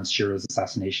who plans Shiro's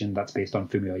assassination, that's based on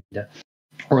Fumio Ida,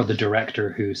 or the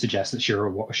director who suggests that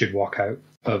Shiro should walk out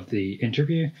of the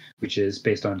interview, which is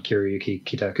based on Kiryuki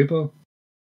Kitakubo.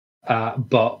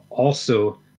 But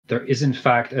also, there is in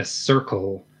fact a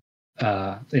circle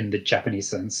in the Japanese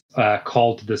sense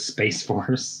called the Space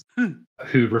Force,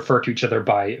 who refer to each other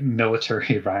by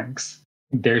military ranks.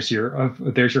 There's your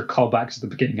callback to the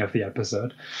beginning of the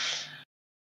episode.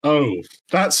 Oh,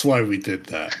 that's why we did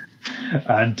that.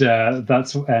 And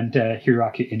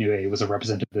Hiroaki Inoue was a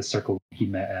representative of this circle. He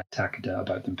met Takeda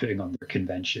about them putting on their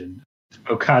convention.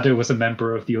 Okada was a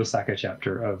member of the Osaka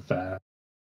chapter of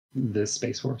the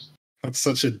Space Force. That's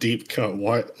such a deep cut.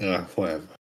 Why? Whatever.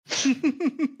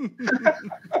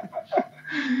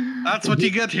 That's what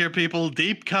you get here, people.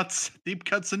 Deep cuts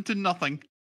into nothing.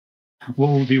 What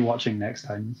will we be watching next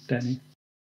time, Denny?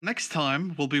 Next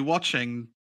time, we'll be watching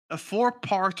a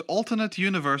 4-part alternate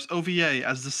universe OVA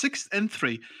as the 6th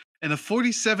entry in a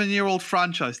 47-year-old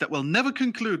franchise that will never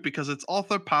conclude because its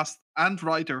author and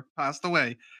writer passed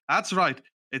away. That's right.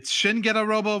 It's Shin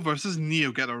Getarobo versus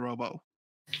Neo Getarobo.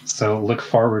 So look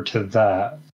forward to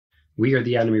that. We are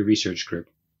the Anime Research Group,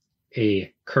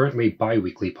 a currently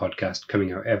bi-weekly podcast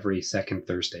coming out every second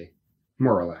Thursday,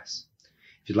 more or less.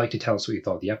 If you'd like to tell us what you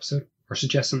thought of the episode, or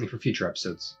suggest something for future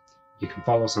episodes, you can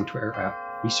follow us on Twitter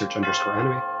at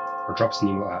research_anime, or drop us an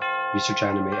email at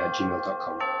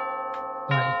researchanime@gmail.com.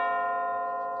 Bye.